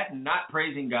side of that and not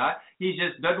praising God. He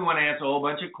just doesn't want to answer a whole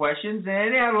bunch of questions,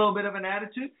 and they had a little bit of an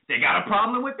attitude. They got a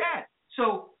problem with that.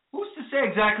 So who's to say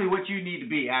exactly what you need to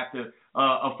be after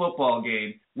a football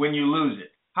game when you lose it?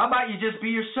 How about you just be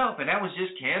yourself? And that was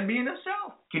just Cam being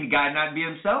himself. Can God not be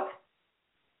himself?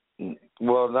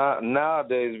 Well,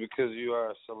 nowadays, because you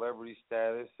are a celebrity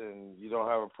status and you don't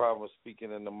have a problem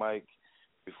speaking in the mic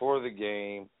before the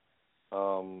game,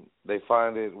 they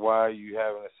find it, why are you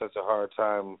having such a hard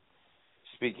time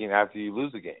speaking after you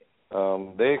lose a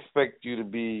game? They expect you to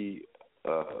be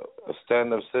a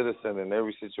stand-up citizen in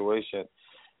every situation,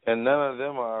 and none of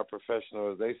them are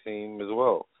professional as they seem as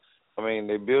well. I mean,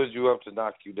 they build you up to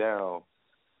knock you down.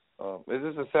 It's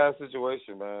just a sad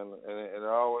situation, man, and it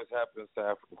always happens to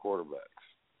African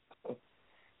quarterbacks.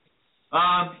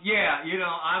 Yeah,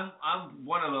 I'm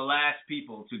one of the last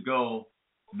people to go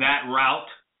that route.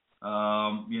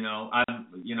 I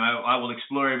will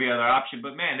explore every other option,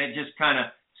 but man, that just kind of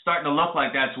starting to look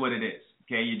like that's what it is.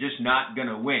 Okay, you're just not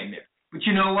gonna win there. But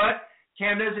you know what?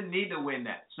 Cam doesn't need to win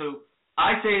that. So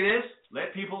I say this: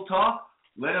 let people talk.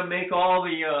 Let them make all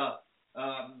the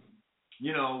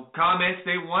comments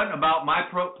they want about my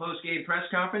post-game press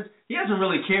conference. He hasn't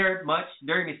really cared much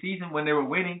during the season when they were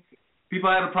winning. People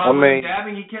had a problem with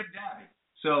dabbing. He kept dabbing.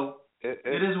 So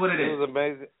it is what it is. It was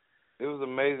amazing. It was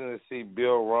amazing to see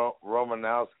Bill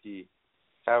Romanowski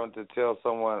having to tell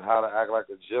someone how to act like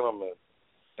a gentleman,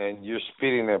 and you're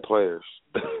spitting at players.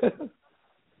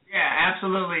 Yeah,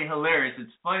 absolutely hilarious.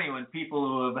 It's funny when people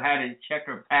who have had a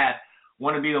checker path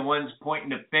want to be the ones pointing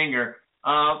the finger.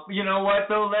 You know what,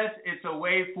 though, Les? It's a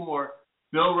way for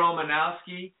Bill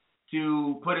Romanowski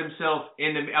to put himself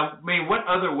in the... I mean, what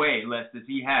other way, Les, does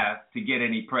he have to get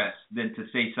any press than to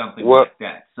say something like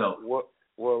that? So,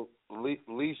 well,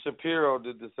 Lee Shapiro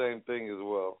did the same thing as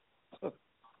well.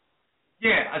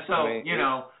 Yeah, so,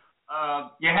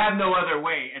 you have no other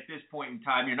way at this point in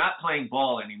time. You're not playing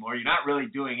ball anymore. You're not really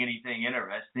doing anything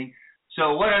interesting.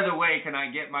 So what other way can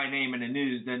I get my name in the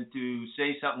news than to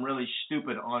say something really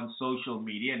stupid on social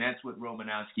media? And that's what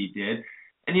Romanowski did.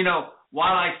 And,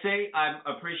 while I say I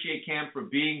appreciate Cam for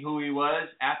being who he was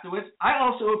afterwards, I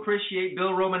also appreciate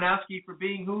Bill Romanowski for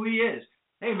being who he is.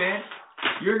 Hey, man,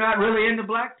 you're not really into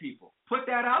black people. put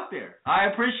that out there. I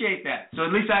appreciate that. So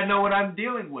at least I know what I'm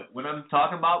dealing with when I'm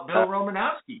talking about Bill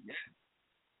Romanowski.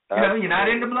 You're not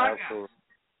into black guys.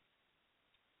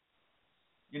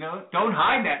 Don't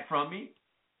hide that from me.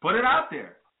 Put it out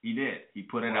there. He did. He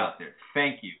put it out there.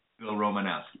 Thank you, Bill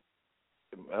Romanowski.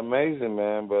 Amazing,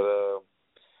 man. But,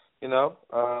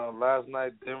 last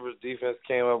night Denver's defense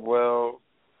came up well.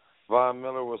 Von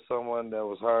Miller was someone that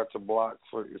was hard to block,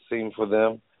 it seemed, for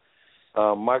them.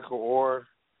 Michael Orr,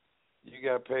 you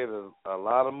got paid a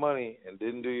lot of money and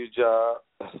didn't do your job.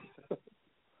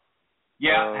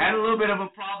 Had a little bit of a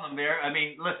problem there. I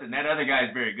mean, listen, that other guy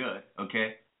is very good,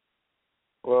 okay?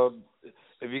 Well,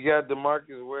 if you got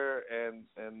DeMarcus Ware and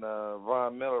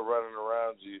Von Miller running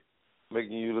around you,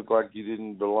 making you look like you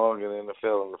didn't belong in the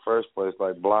NFL in the first place,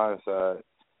 like blindside,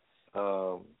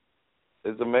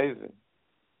 it's amazing.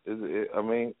 It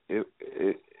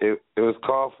was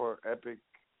called for epic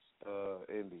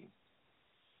ending.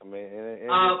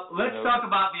 Let's talk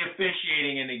about the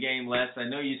officiating in the game, Les. I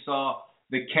know you saw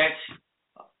the catch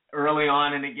early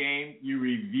on in the game. You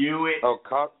review it.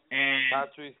 And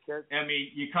Cotry's catch.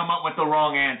 You come up with the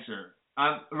wrong answer.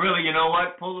 Really, you know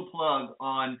what? Pull the plug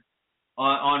on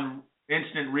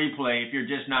instant replay if you're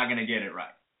just not going to get it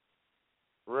right.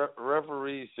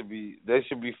 Referees should be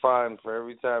fined for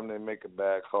every time they make a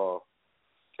bad call.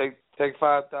 Take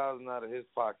 $5,000 out of his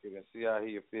pocket and see how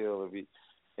he'll feel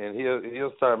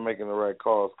he'll start making the right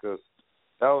calls, because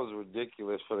that was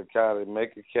ridiculous for the guy to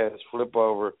make a catch, flip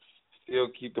over, still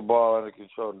keep the ball under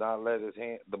control, not let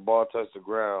the ball touch the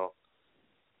ground,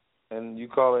 and you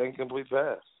call it incomplete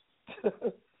pass.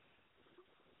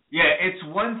 Yeah, it's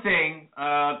one thing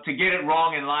to get it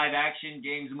wrong in live action,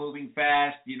 games moving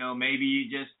fast, maybe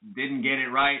you just didn't get it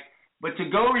right. But to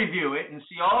go review it and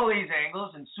see all these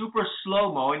angles and super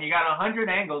slow-mo, and you got 100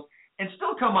 angles, and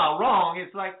still come out wrong,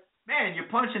 it's like, man, you're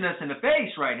punching us in the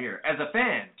face right here as a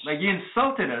fan. Like, you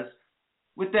insulted us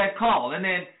with that call. And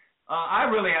then I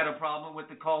really had a problem with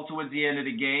the call towards the end of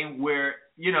the game where,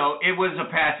 it was a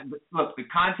pass. Look, the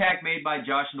contact made by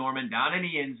Josh Norman down in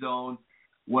the end zone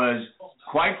was,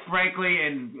 quite frankly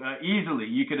and easily,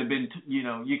 you could have been,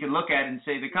 you could look at it and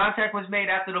say the contact was made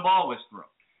after the ball was thrown.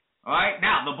 All right?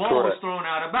 Now, the ball was thrown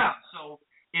out of bounds, so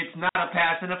it's not a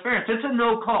pass interference. It's a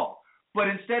no call. But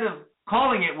instead of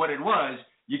calling it what it was,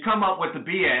 you come up with the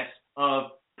BS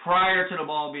of prior to the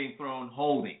ball being thrown,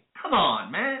 holding. Come on,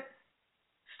 man.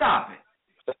 Stop it.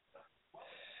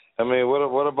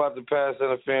 What about the pass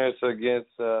interference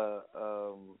against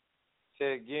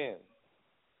Ted Ginn?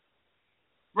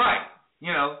 Right.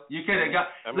 You could have got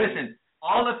 – listen,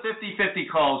 all the 50-50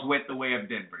 calls went the way of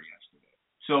Denver yesterday.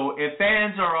 So if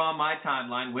fans are on my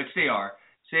timeline, which they are,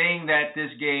 saying that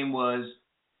this game was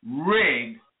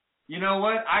rigged, you know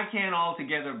what? I can't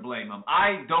altogether blame them.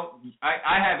 I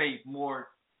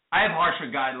have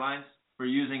harsher guidelines for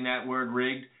using that word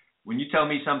rigged. When you tell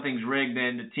me something's rigged,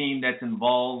 then the team that's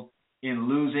involved in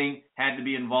losing had to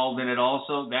be involved in it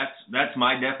also. That's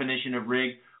my definition of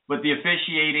rigged. But the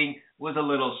officiating was a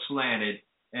little slanted,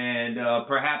 and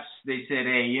perhaps they said,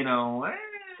 hey, it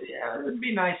would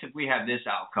be nice if we have this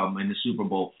outcome in the Super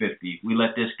Bowl 50. We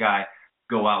let this guy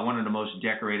go out, one of the most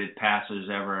decorated passers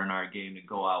ever in our game, to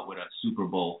go out with a Super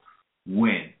Bowl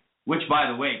win, which, by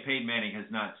the way, Peyton Manning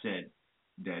has not said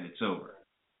that it's over.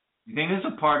 You think there's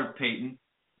a part of Peyton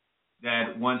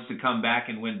that wants to come back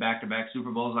and win back-to-back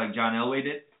Super Bowls like John Elway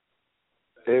did?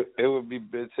 It would be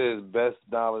to his best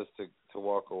dollars to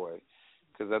walk away.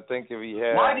 Because I think if he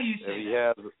had... Why do you say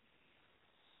that?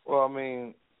 Well,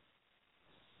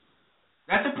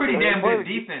 that's a pretty damn good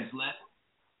defense, Les.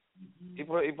 He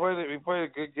played a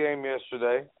good game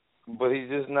yesterday, but he's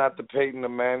just not the Peyton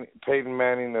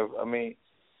Manning of...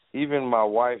 even my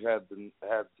wife had to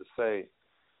say,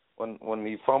 when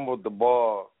he fumbled the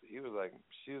ball, she was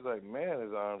like, man,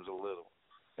 his arms are little.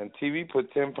 And TV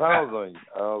put 10 pounds on you.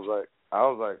 I was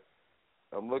like,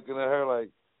 I'm looking at her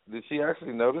like, did she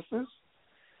actually notice this?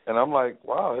 And I'm like,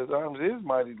 wow, his arms is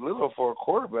mighty little for a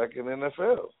quarterback in the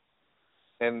NFL.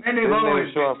 And they've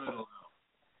always been little.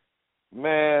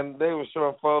 Man, they were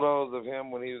showing photos of him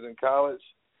when he was in college.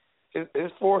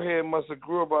 His forehead must have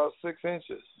grew about 6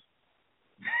 inches.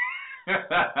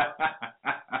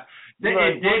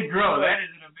 It did grow. That is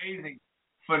an amazing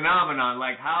phenomenon.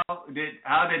 Like, how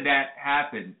did that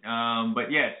happen? But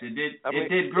yes, it did. It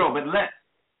did grow. But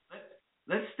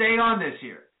let's stay on this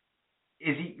here.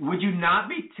 Would you not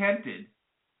be tempted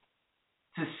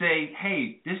to say,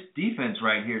 hey, this defense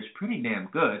right here is pretty damn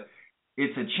good.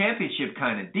 It's a championship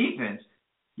kind of defense.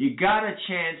 You got a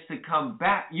chance to come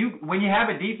back. When you have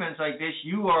a defense like this,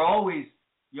 you always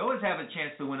have a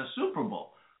chance to win a Super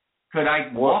Bowl. Could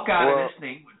I walk out of this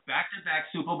thing with back-to-back back-to-back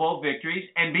Super Bowl victories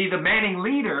and be the Manning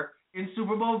leader in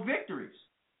Super Bowl victories.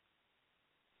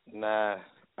 Nah,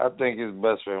 I think it's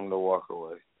best for him to walk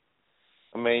away.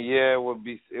 I mean, yeah, it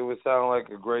would sound like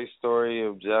a great story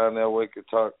if John Elway could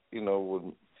talk,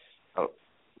 would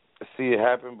see it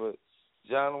happen, but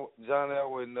John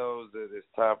Elway knows that it's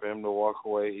time for him to walk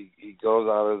away. He goes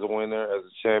out as a winner, as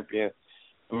a champion.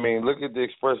 I mean, look at the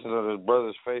expression of his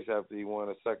brother's face after he won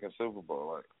a second Super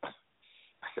Bowl. Like,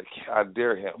 I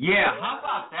dare him. Yeah, how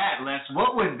about that, Les?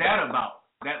 What was that about?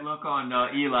 That look on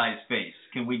Eli's face.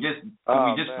 Can we just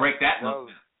break that look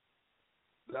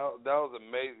down? That was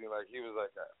amazing. Like, he was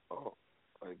like,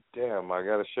 damn, I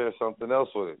got to share something else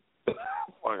with him.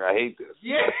 Like, I hate this.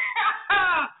 Yeah.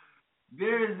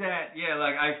 There's that. Yeah,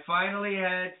 like, I finally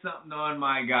had something on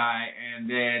my guy, and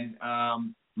then,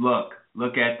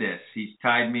 look at this. He's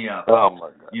tied me up. Oh,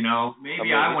 my God.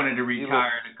 Maybe I wanted to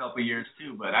retire in a couple years,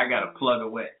 too, but I got to plug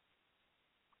away.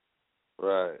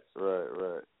 Right.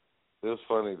 It was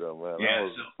funny, though, man. Yeah, I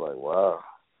was just like, wow.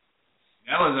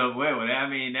 That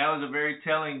was a very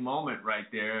telling moment right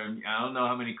there. I don't know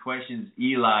how many questions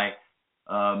Eli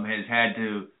has had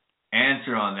to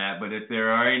answer on that, but if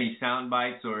there are any sound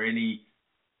bites or any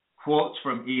quotes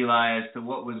from Eli as to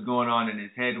what was going on in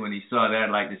his head when he saw that,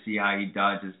 I'd like to see how he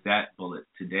dodges that bullet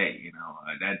today.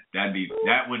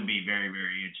 That would be very,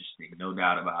 very interesting, no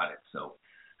doubt about it. So,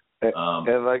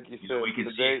 and like you said, we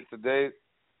can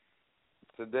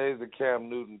today's the Cam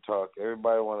Newton talk.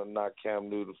 Everybody want to knock Cam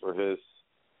Newton for his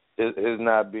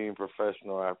not being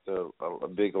professional after a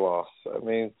big loss. I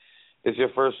mean, it's your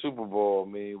first Super Bowl.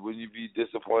 I mean, would you be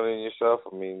disappointed in yourself?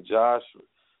 I mean, Josh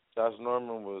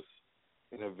Norman was,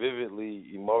 vividly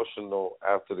emotional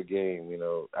after the game,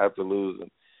 after losing.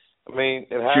 I mean,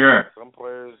 it happens. Sure.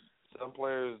 Some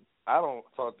players, I don't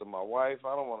talk to my wife.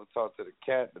 I don't want to talk to the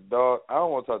cat, the dog. I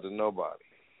don't want to talk to nobody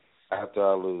after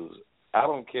I lose. I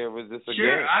don't care if it's just a game.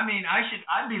 Sure. I mean,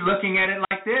 I'd be looking at it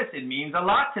like this. It means a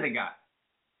lot to the guy.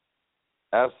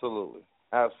 Absolutely.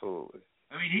 I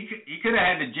mean, he could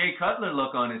have had the Jay Cutler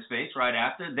look on his face right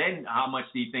after. Then how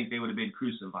much do you think they would have been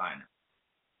crucifying him?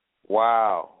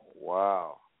 Wow.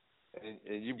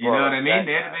 And you know what I mean?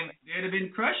 They'd have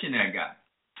been crushing that guy.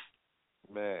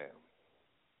 Man.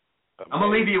 I'm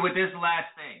going to leave you with this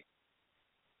last thing.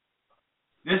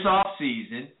 This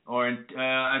off-season, or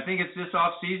I think it's this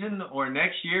off-season or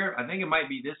next year, I think it might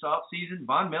be this off-season,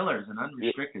 Von Miller is an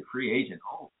unrestricted free agent.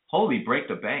 Oh, holy break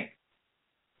the bank.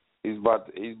 He's about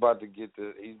to get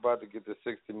the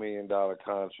 $60 million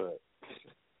contract.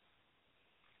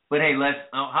 But hey,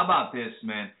 how about this,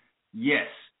 man? Yes,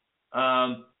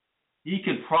 he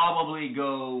could probably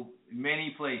go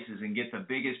many places and get the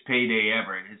biggest payday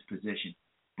ever at his position.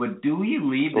 But do you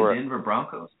leave the Denver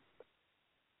Broncos?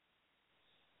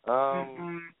 You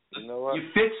know what? You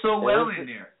fit so well in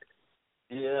there.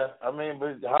 Yeah, I mean,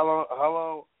 but how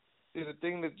long? See, the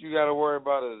thing that you got to worry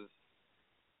about is,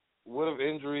 what if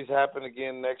injuries happen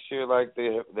again next year, like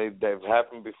they've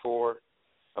happened before?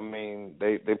 I mean,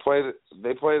 they played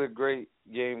a great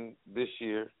game this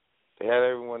year. They had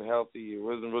everyone healthy. It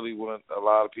wasn't really a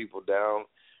lot of people down.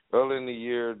 Early in the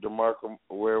year, DeMarco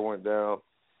Ware went down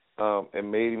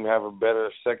and made him have a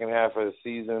better second half of the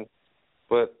season.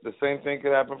 But the same thing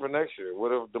could happen for next year.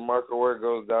 What if DeMarco Ware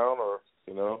goes down, or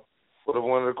what if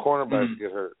one of the cornerbacks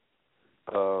get hurt?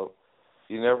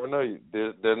 You never know.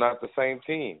 They're not the same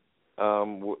team.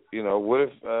 What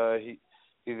if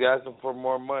he's asking for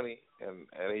more money and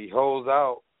he holds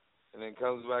out and then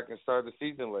comes back and starts the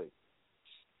season late?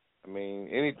 I mean,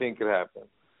 anything could happen.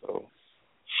 So.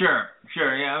 Sure,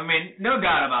 yeah. I mean, no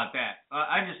doubt about that.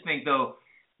 I just think, though,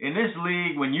 in this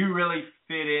league, when you really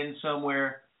fit in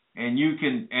somewhere and you're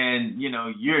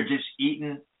just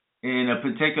eating in a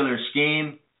particular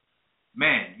scheme,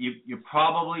 man, you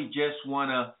probably just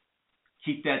want to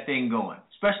keep that thing going,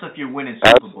 especially if you're winning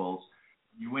Super Bowls,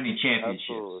 you're winning championships.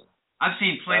 Absolutely. I've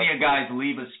seen plenty of guys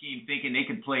leave a scheme thinking they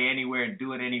can play anywhere and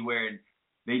do it anywhere, and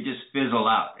they just fizzle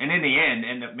out. And in the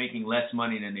end up making less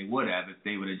money than they would have if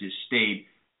they would have just stayed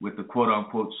with the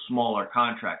quote-unquote smaller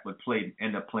contract but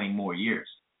end up playing more years.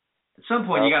 At some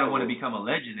point, you got to want to become a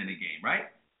legend in the game, right?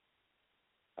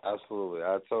 Absolutely.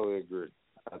 I totally agree.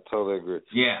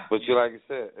 Yeah. But like I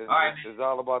said, it's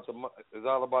all about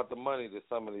the money to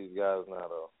some of these guys now,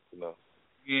 though.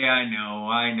 Yeah,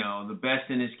 I know. The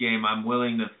best in this game, I'm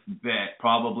willing to bet,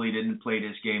 probably didn't play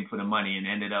this game for the money and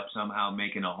ended up somehow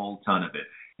making a whole ton of it.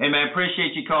 Hey, man,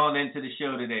 appreciate you calling into the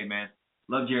show today, man.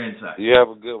 Loved your insight. You have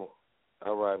a good one.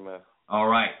 All right, man. All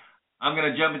right. I'm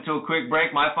going to jump into a quick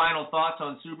break. My final thoughts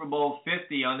on Super Bowl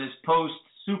 50 on this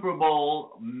post-Super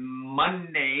Bowl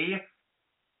Monday.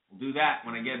 We'll do that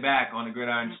when I get back on the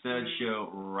Gridiron Studs show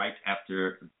right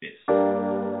after this.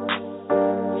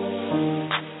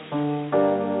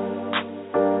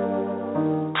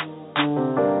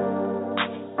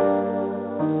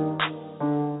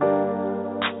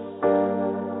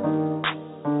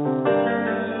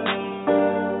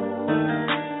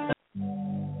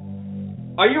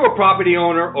 Are you a property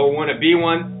owner or want to be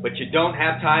one, but you don't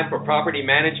have time for property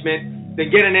management? Then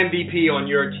get an MVP on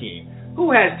your team.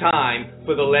 Who has time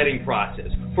for the letting process,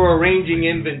 for arranging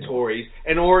inventories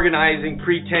and organizing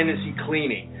pre-tenancy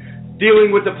cleaning,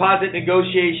 dealing with deposit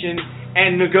negotiation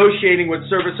and negotiating with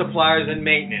service suppliers and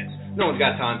maintenance? No one's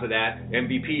got time for that.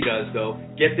 MVP does, though.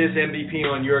 Get this MVP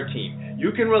on your team.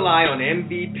 You can rely on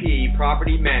MVP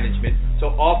Property Management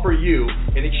to offer you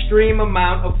an extreme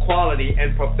amount of quality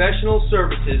and professional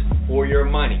services for your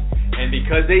money. And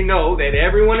because they know that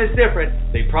everyone is different,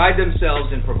 they pride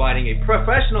themselves in providing a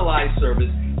professionalized service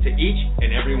to each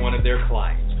and every one of their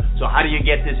clients. So how do you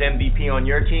get this MVP on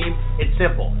your team? It's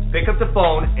simple. Pick up the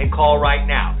phone and call right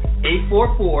now.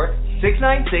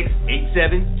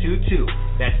 844-696-8722.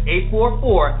 That's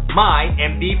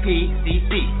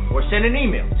 844-MY-MVP-CC. Or send an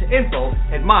email to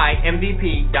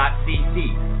info@mymvp.cc.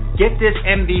 Get this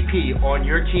MVP on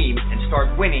your team and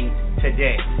start winning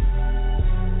today.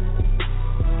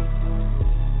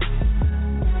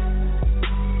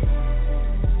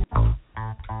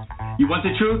 You want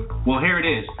the truth? Well, here it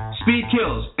is. Speed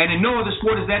kills, and in no other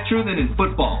sport is that true than in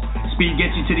football. Speed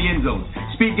gets you to the end zone.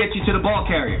 Speed gets you to the ball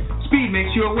carrier. Speed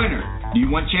makes you a winner. Do you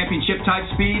want championship-type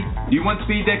speed? Do you want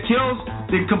speed that kills?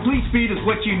 Then Complete Speed is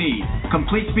what you need.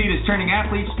 Complete Speed is turning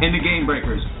athletes into game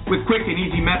breakers. With quick and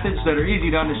easy methods that are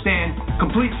easy to understand,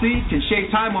 Complete Speed can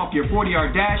shave time off your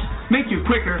 40-yard dash, make you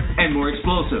quicker and more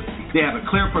explosive. They have a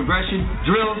clear progression,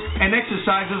 drills, and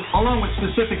exercises along with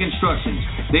specific instructions.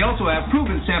 They also have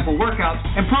proven sample workouts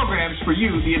and programs for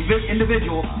you, the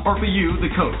individual, or for you, the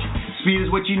coach. Speed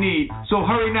is what you need, so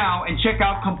hurry now and check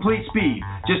out Complete Speed.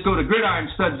 Just go to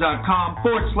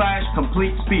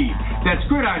GridironStuds.com/Complete Speed. That's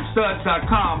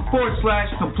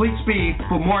GridironStuds.com/Complete Speed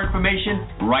for more information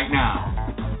right now.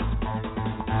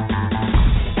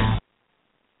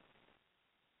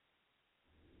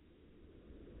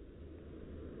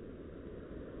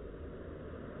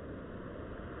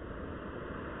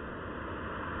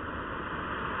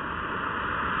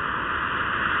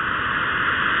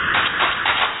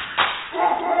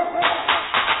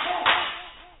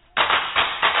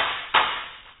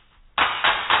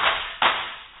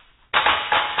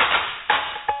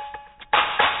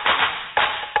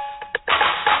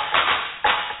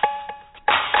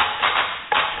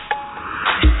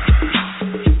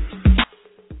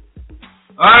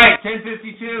 All right,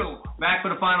 10:52, back for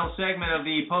the final segment of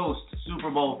the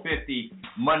post-Super Bowl 50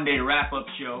 Monday wrap-up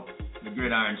show, the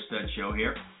Gridiron Stud Show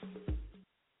here.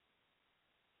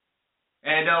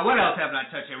 And what else haven't I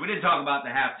touched here? We didn't talk about the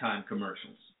halftime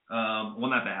commercials. Well,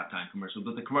 not the halftime commercials,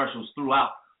 but the commercials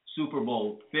throughout Super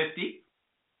Bowl 50.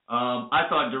 I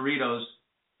thought Doritos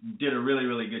did a really,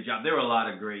 really good job. There were a lot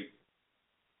of great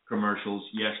commercials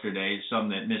yesterday, some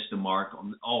that missed the mark.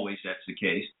 Always that's the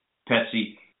case.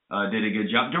 Pepsi did a good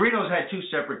job. Doritos had two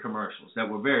separate commercials that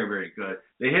were very, very good.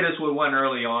 They hit us with one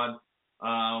early on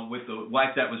with the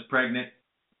wife that was pregnant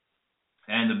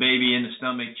and the baby in the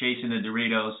stomach chasing the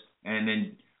Doritos and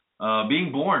then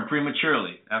being born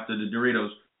prematurely after the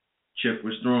Doritos chip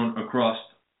was thrown across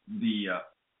the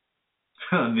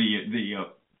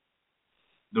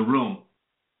room.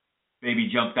 Baby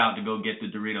jumped out to go get the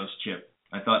Doritos chip.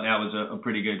 I thought that was a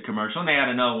pretty good commercial. And they had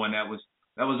another one that was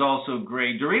also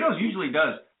great. Doritos usually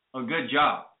does a good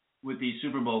job with these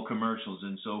Super Bowl commercials,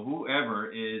 and so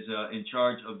whoever is in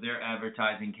charge of their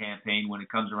advertising campaign when it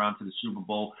comes around to the Super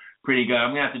Bowl, pretty good.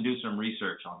 I'm going to have to do some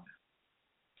research on that.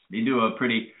 They do a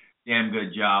pretty damn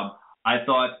good job. I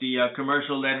thought the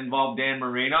commercial that involved Dan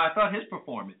Marino, I thought his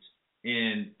performance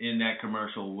in that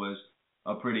commercial was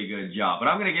a pretty good job. But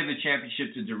I'm going to give the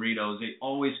championship to Doritos. They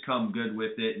always come good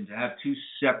with it, and to have two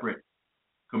separate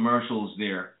commercials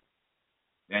there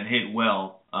that hit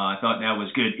well, I thought that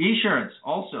was good. Esurance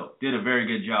also did a very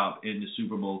good job in the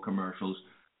Super Bowl commercials.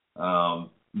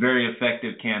 Very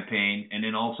effective campaign, and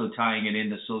then also tying it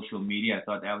into social media. I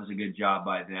thought that was a good job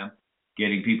by them,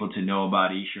 getting people to know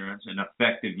about Esurance. An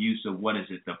effective use of, what is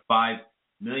it, the $5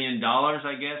 million,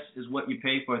 I guess, is what you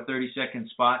pay for a 30-second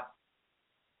spot.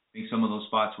 I think some of those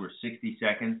spots were 60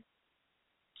 seconds.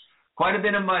 Quite a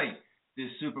bit of money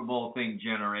this Super Bowl thing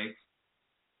generates.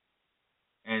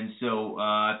 And so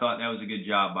I thought that was a good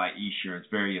job by Esurance.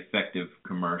 Very effective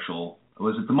commercial.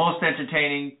 Was it the most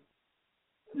entertaining?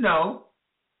 No.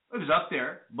 It was up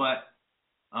there, but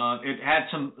it had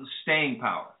some staying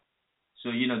power. So,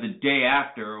 the day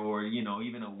after or,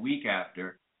 even a week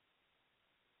after,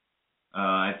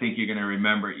 I think you're going to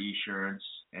remember Esurance.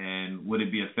 And would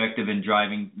it be effective in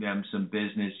driving them some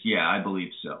business? Yeah, I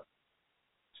believe so.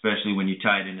 Especially when you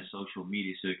tie it into social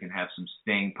media so it can have some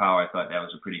staying power. I thought that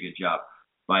was a pretty good job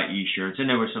by Esurance. And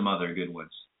there were some other good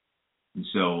ones. And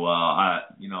so, I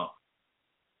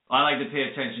like to pay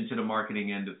attention to the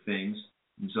marketing end of things.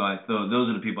 And so I thought those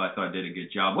are the people I thought did a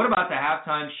good job. What about the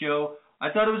halftime show? I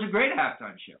thought it was a great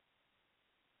halftime show.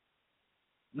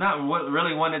 Not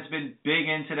really one that's been big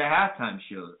into the halftime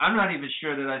shows. I'm not even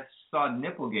sure that I saw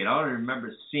Nipplegate. I don't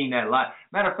remember seeing that live.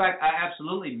 Matter of fact, I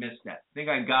absolutely missed that. I think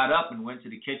I got up and went to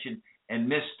the kitchen and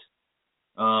missed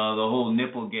the whole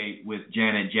Nipplegate with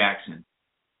Janet Jackson.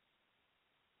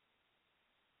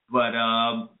 But,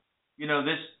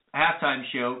 this halftime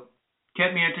show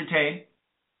kept me entertained.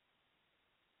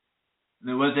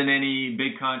 There wasn't any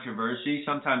big controversy.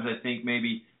 Sometimes I think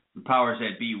maybe the powers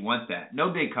that be want that. No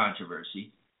big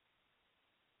controversy.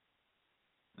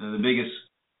 The biggest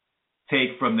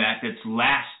take from that's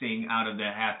lasting out of the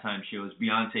halftime show is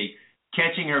Beyonce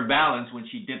catching her balance when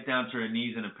she dipped down to her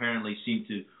knees and apparently seemed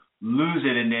to lose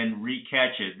it and then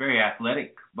re-catch it. Very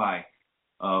athletic by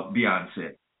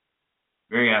Beyonce.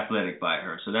 Very athletic by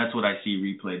her. So that's what I see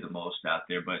replayed the most out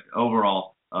there. But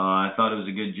overall, I thought it was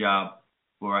a good job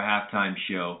for a halftime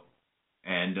show.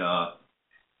 And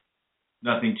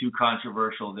nothing too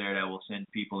controversial there that will send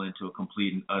people into a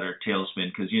complete and utter tailspin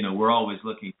because, we're always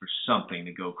looking for something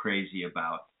to go crazy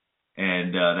about.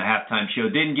 And the halftime show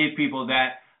didn't give people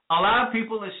that. Allowed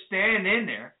people to stand in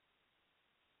there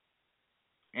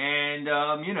and,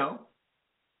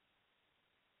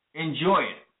 enjoy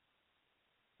it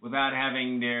without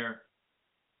having their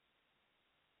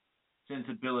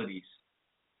sensibilities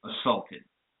assaulted.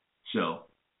 So,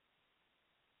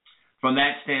 from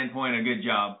that standpoint, a good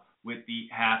job with the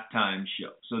halftime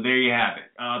show. So there you have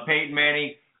it. Peyton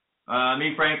Manning,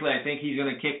 frankly, I think he's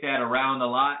going to kick that around a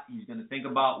lot. He's going to think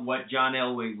about what John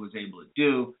Elway was able to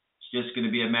do. It's just going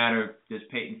to be a matter of, does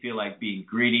Peyton feel like being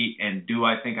greedy, and do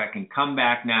I think I can come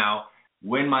back now,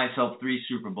 win myself 3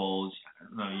 Super Bowls?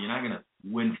 No, you're not going to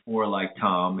win 4 like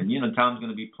Tom, and, Tom's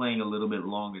going to be playing a little bit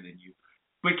longer than you.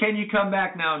 But can you come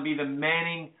back now and be the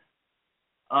Manning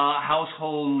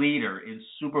household leader in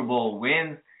Super Bowl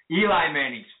wins? Eli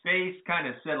Manning's face kind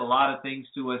of said a lot of things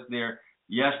to us there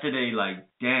yesterday, like,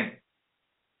 dang,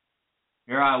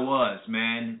 here I was,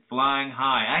 man, flying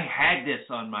high. I had this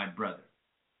on my brother.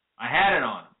 I had it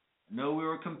on him. I know we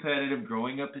were competitive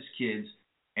growing up as kids,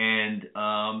 and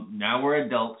now we're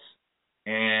adults,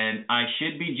 and I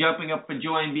should be jumping up for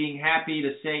joy and being happy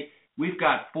to say we've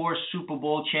got 4 Super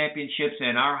Bowl championships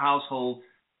in our household,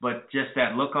 but just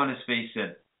that look on his face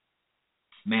said,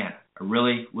 man, I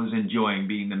really was enjoying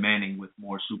being the Manning with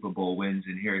more Super Bowl wins,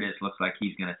 and here it is. Looks like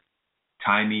he's going to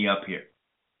tie me up here.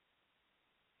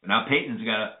 But now Peyton's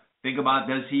got to think about,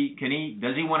 does he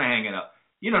want to hang it up?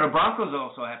 The Broncos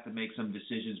also have to make some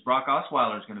decisions. Brock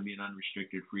Osweiler is going to be an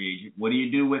unrestricted free agent. What do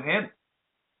you do with him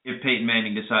if Peyton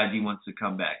Manning decides he wants to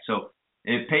come back? So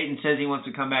if Peyton says he wants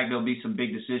to come back, there'll be some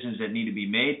big decisions that need to be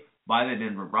made by the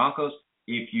Denver Broncos.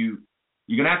 You're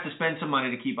going to have to spend some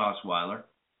money to keep Osweiler.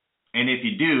 And if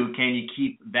you do, can you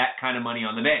keep that kind of money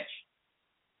on the bench?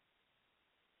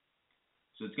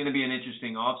 So it's going to be an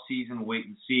interesting offseason, wait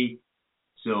and see.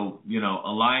 So,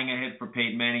 a lying ahead for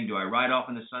Peyton Manning. Do I ride off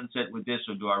in the sunset with this,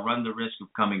 or do I run the risk of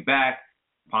coming back,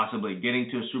 possibly getting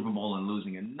to a Super Bowl and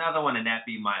losing another one, and that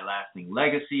be my lasting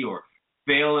legacy, or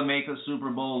fail to make a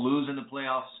Super Bowl, lose in the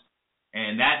playoffs,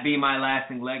 and that be my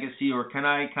lasting legacy, or can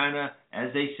I kind of,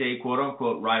 as they say, quote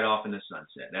unquote, ride off in the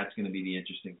sunset? That's going to be the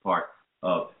interesting part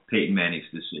of Peyton Manning's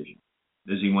decision.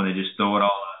 Does he want to just throw it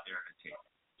all out there on the table?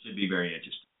 Should be very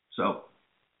interesting. So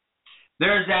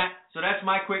there's that. So that's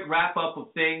my quick wrap up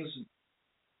of things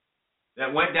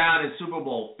that went down in Super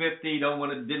Bowl 50. Didn't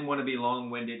want to be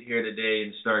long-winded here today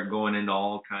and start going into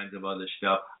all kinds of other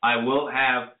stuff. I will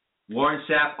have Warren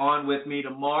Sapp on with me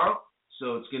tomorrow.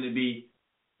 So it's going to be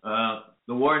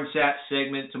the Warren Sapp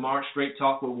segment tomorrow. Straight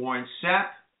Talk with Warren Sapp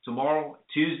tomorrow,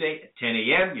 Tuesday at 10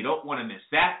 a.m. You don't want to miss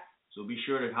that. So be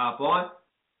sure to hop on.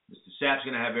 Mr. Sapp's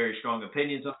going to have very strong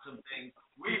opinions on some things.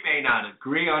 We may not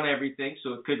agree on everything,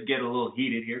 so it could get a little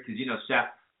heated here because,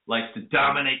 Sapp likes to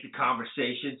dominate the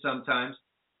conversation sometimes.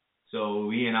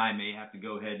 So he and I may have to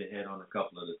go head-to-head on a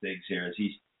couple of the things here as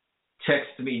he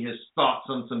texts me his thoughts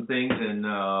on some things, and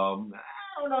I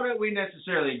don't know that we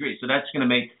necessarily agree. So that's going to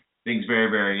make things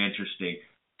very, very interesting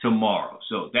tomorrow.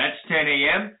 So that's 10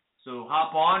 a.m., so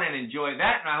hop on and enjoy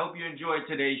that, and I hope you enjoyed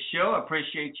today's show. I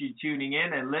appreciate you tuning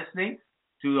in and listening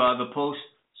to the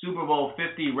post-Super Bowl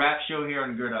 50 wrap show here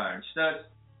on Gridiron Studs.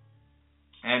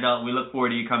 And we look forward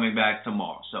to you coming back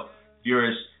tomorrow. So if you're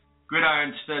a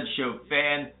Gridiron Studs Show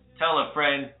fan, tell a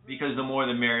friend, because the more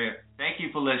the merrier. Thank you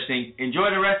for listening. Enjoy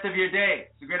the rest of your day.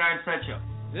 It's the Gridiron Studs Show.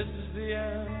 This is the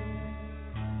end,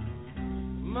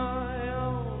 my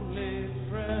only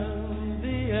friend,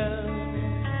 the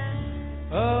end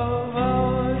of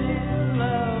our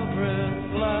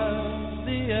elaborate plans,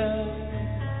 the end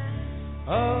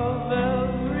of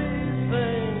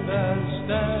everything that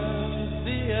stands,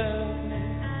 the end.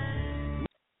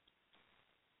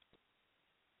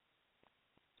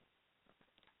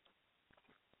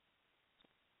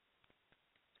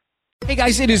 Hey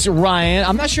guys, it is Ryan.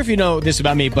 I'm not sure if you know this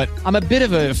about me, but I'm a bit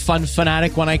of a fun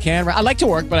fanatic when I can. I like to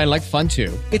work, but I like fun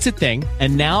too. It's a thing.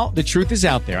 And now the truth is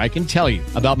out there. I can tell you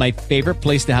about my favorite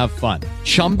place to have fun.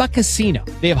 Chumba Casino.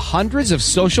 They have hundreds of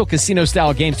social casino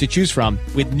style games to choose from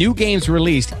with new games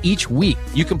released each week.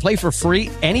 You can play for free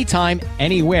anytime,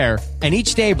 anywhere. And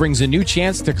each day brings a new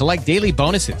chance to collect daily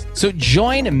bonuses. So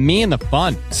join me in the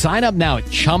fun. Sign up now at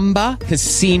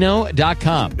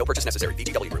ChumbaCasino.com. No purchase necessary.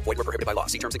 VGW Group. Void where prohibited by law.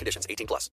 See terms and conditions. 18+.